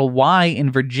 3-row Model Y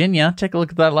in Virginia. Take a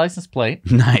look at that license plate.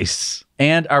 Nice.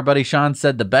 And our buddy Sean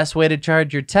said the best way to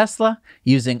charge your Tesla,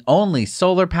 using only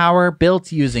solar power,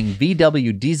 built using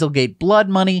VW Dieselgate blood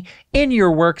money in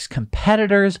your work's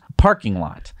competitor's parking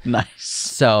lot. Nice.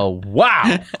 So,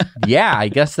 wow. Yeah, I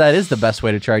guess that is the best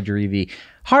way to charge your EV.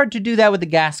 Hard to do that with a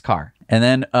gas car. And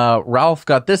then Ralph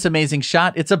got this amazing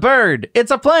shot. It's a bird. It's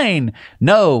a plane.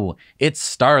 No, it's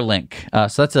Starlink.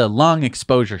 So that's a long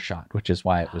exposure shot, which is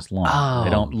why it was long. Oh. They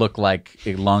don't look like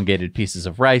elongated pieces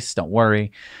of rice. Don't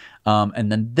worry.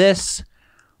 And then this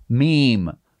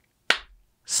meme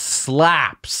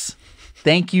slaps.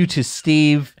 Thank you to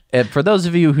Steve. For those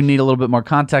of you who need a little bit more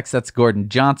context, that's Gordon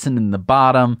Johnson in the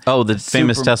bottom. Oh, the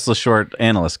famous Tesla short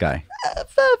analyst guy.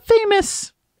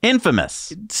 Famous.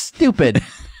 Infamous. Stupid.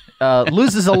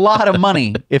 Loses a lot of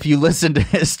money if you listen to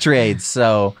his trades.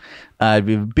 So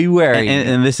be wary.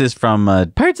 And this is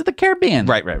from Pirates of the Caribbean.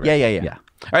 Right. Yeah.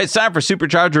 All right, it's time for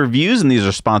Supercharger reviews, and these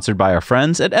are sponsored by our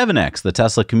friends at Evannex, the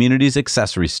Tesla community's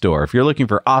accessory store. If you're looking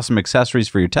for awesome accessories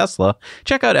for your Tesla,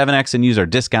 check out Evannex and use our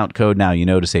discount code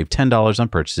NowYouKnow to save $10 on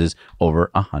purchases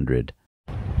over $100.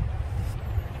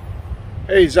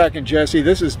 Hey, Zach and Jesse,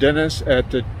 this is Dennis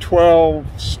at the 12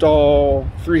 stall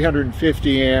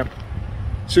 350 amp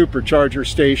Supercharger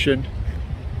station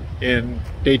in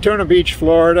Daytona Beach,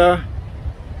 Florida.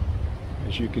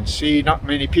 As you can see, not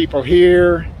many people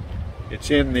here. It's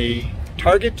in the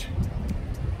Target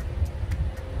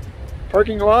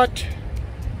parking lot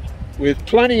with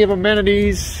plenty of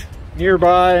amenities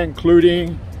nearby,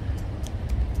 including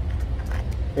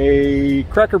a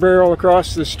Cracker Barrel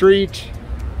across the street,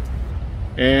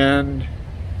 and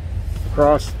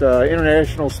across the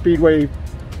International Speedway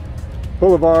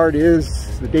Boulevard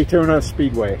is the Daytona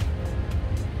Speedway.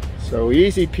 So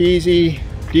easy peasy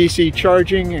DC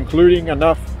charging, including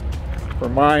enough for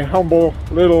my humble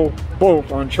little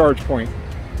bolt-on charge point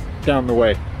down the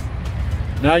way.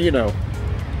 Now you know.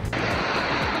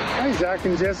 Hi Zach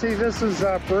and Jesse, this is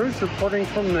Bruce reporting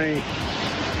from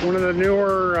one of the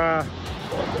newer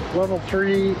level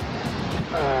 3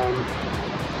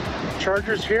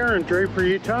 chargers here in Draper,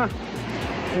 Utah.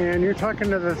 And you're talking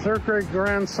to the third grade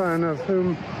grandson of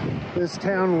whom this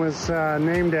town was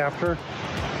named after.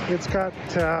 It's got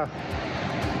a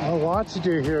lot to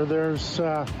do here. There's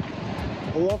a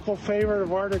local favorite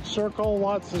of Arctic Circle,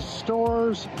 lots of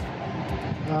stores,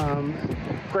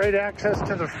 great access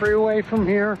to the freeway from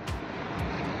here.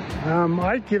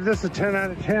 I'd give this a 10 out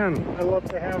of 10. I'd love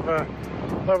to have a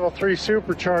level 3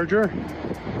 supercharger,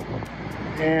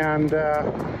 and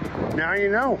now you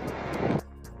know.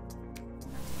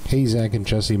 Hey Zach and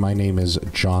Jesse, my name is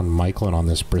John Michael, and on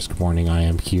this brisk morning I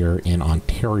am here in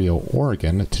Ontario,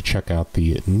 Oregon to check out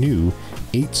the new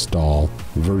 8-stall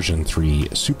version 3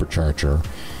 supercharger.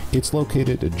 It's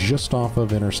located just off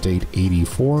of Interstate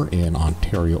 84 in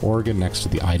Ontario, Oregon, next to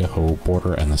the Idaho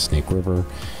border and the Snake River.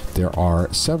 There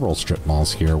are several strip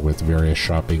malls here with various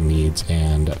shopping needs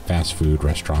and fast food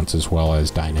restaurants, as well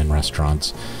as dine-in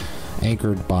restaurants,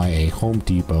 anchored by a Home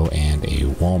Depot and a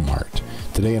Walmart.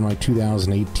 Today in my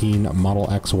 2018 Model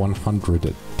X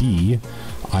 100D,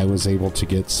 I was able to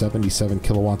get 77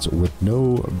 kilowatts with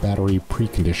no battery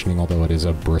preconditioning, although it is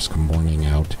a brisk morning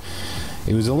out.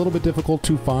 It was a little bit difficult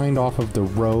to find off of the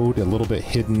road, a little bit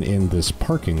hidden in this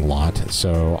parking lot,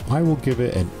 so I will give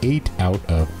it an 8 out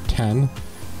of 10,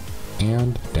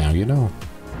 and now you know.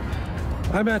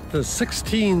 I'm at the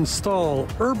 16-stall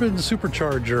urban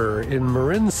supercharger in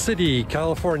Marin City,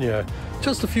 California,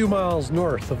 just a few miles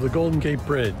north of the Golden Gate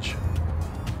Bridge.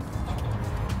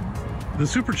 The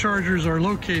superchargers are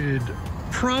located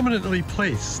prominently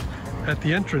placed at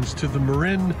the entrance to the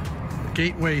Marin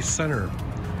Gateway Center,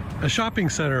 a shopping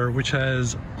center which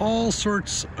has all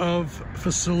sorts of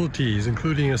facilities,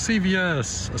 including a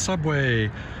CVS, a Subway,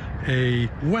 a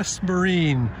West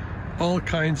Marine, all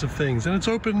kinds of things. And it's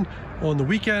open on the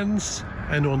weekends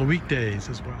and on the weekdays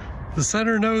as well. The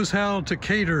center knows how to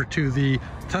cater to the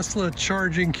Tesla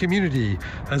charging community,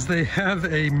 as they have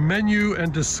a menu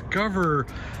and discover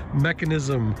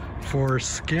mechanism for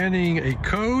scanning a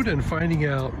code and finding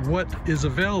out what is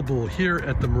available here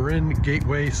at the Marin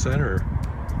Gateway Center.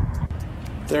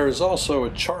 There is also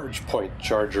a charge point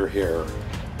charger here.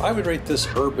 I would rate this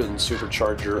urban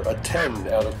supercharger a 10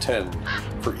 out of 10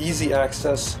 for easy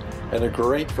access and a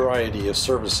great variety of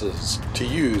services to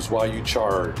use while you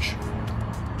charge.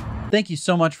 Thank you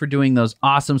so much for doing those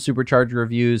awesome supercharger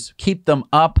reviews. Keep them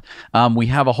up. We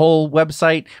have a whole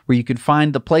website where you can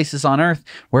find the places on Earth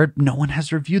where no one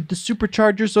has reviewed the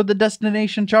superchargers or the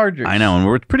destination chargers. I know, and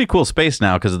we're a pretty cool space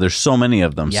now because there's so many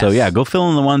of them. Yes. So yeah, go fill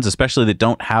in the ones, especially that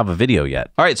don't have a video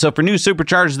yet. All right, so for new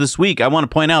superchargers this week, I want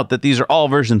to point out that these are all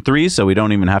version 3, so we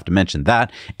don't even have to mention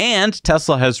that. And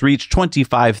Tesla has reached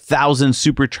 25,000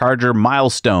 supercharger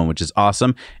milestone, which is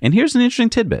awesome. And here's an interesting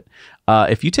tidbit.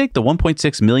 If you take the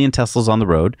 1.6 million Teslas on the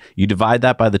road, you divide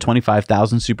that by the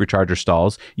 25,000 supercharger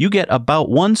stalls, you get about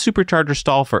 1 supercharger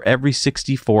stall for every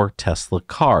 64 Tesla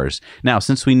cars. Now,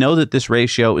 since we know that this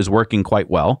ratio is working quite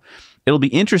well, it'll be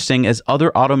interesting as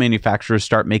other auto manufacturers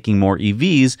start making more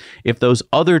EVs if those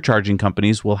other charging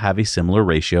companies will have a similar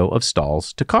ratio of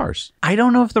stalls to cars. I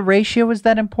don't know if the ratio is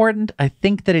that important. I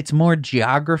think that it's more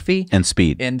geography. And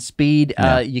speed.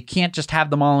 Yeah. You can't just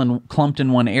have them all clumped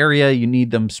in one area. You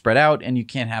need them spread out, and you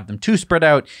can't have them too spread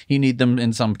out. You need them,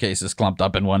 in some cases, clumped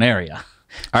up in one area.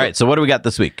 All right, so what do we got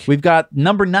this week? We've got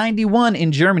number 91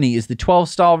 in Germany is the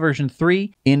 12-stall version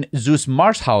 3 in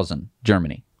Süßmarshausen,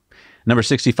 Germany. Number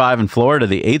 65 in Florida,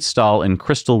 the 8-stall in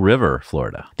Crystal River,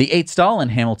 Florida. The 8-stall in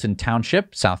Hamilton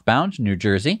Township, southbound, New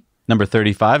Jersey. Number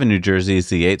 35 in New Jersey is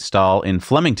the 8-stall in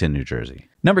Flemington, New Jersey.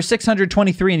 Number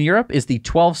 623 in Europe is the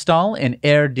 12-stall in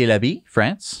Aire de la Vie,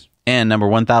 France. And number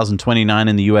 1029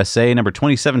 in the USA, number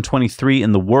 2723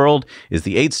 in the world is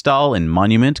the 8 stall in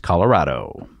Monument,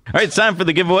 Colorado. All right, it's time for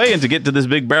the giveaway. And to get to this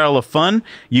big barrel of fun,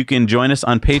 you can join us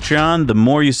on Patreon. The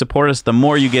more you support us, the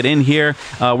more you get in here.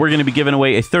 We're going to be giving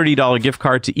away a $30 gift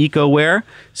card to EcoWare.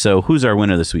 So who's our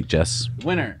winner this week, Jess?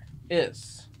 Winner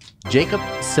is Jacob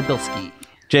Sibilski.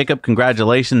 Jacob,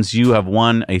 congratulations. You have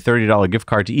won a $30 gift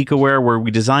card to EcoWare, where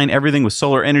we design everything with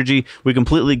solar energy. We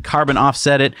completely carbon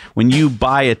offset it. When you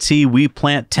buy a tea, we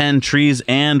plant 10 trees,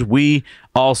 and we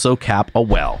also cap a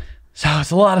well. So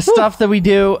it's a lot of stuff that we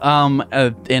do.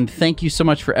 And thank you so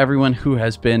much for everyone who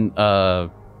has been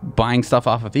buying stuff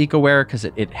off of EcoWare, because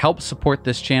it helps support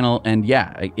this channel. And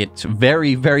yeah, it's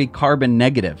very, very carbon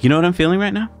negative. You know what I'm feeling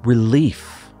right now?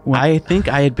 Relief. I think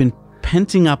I had been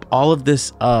penting up all of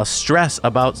this stress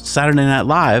about Saturday Night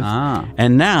Live.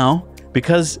 And now,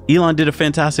 because Elon did a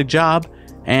fantastic job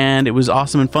and it was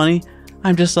awesome and funny,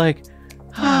 I'm just like,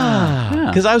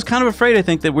 because I was kind of afraid, I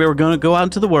think, that we were going to go out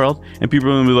into the world and people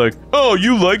were going to be like, oh,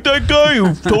 you like that guy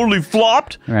who totally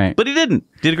flopped? Right. But he didn't.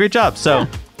 Did a great job. So,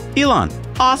 Elon,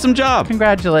 awesome job.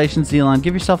 Congratulations, Elon.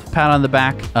 Give yourself a pat on the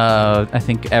back. I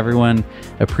think everyone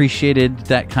appreciated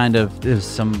that kind of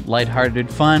some lighthearted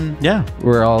fun. Yeah.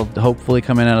 We're all hopefully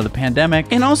coming out of the pandemic.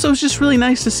 And also, it's just really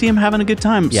nice to see him having a good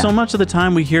time. Yeah. So much of the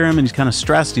time we hear him and he's kind of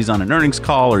stressed. He's on an earnings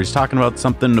call or he's talking about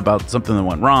something that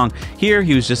went wrong. Here,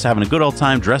 he was just having a good old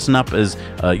time dressing up as,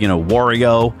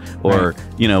 Wario or,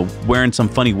 wearing some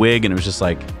funny wig. And it was just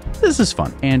like, this is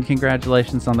fun. And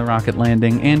congratulations on the rocket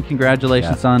landing, and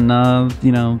congratulations on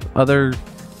the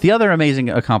other amazing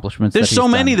accomplishments. There's so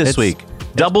many this week.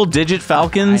 Double-digit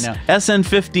Falcons, I know.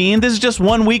 SN15. This is just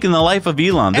 1 week in the life of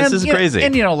Elon. This is crazy.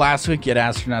 And last week you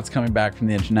had astronauts coming back from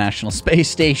the International Space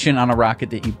Station on a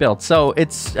rocket that you built. So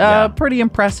it's pretty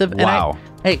impressive. Wow.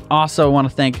 And I also want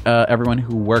to thank everyone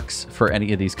who works for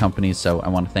any of these companies. So I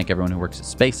want to thank everyone who works at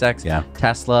SpaceX,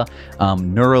 Tesla,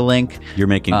 Neuralink. You're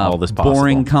making all this possible.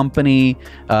 Boring Company,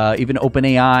 even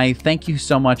OpenAI. Thank you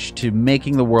so much to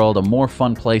making the world a more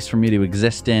fun place for me to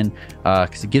exist in,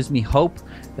 because it gives me hope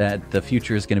that the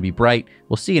future is going to be bright.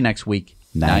 We'll see you next week.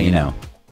 Now you know.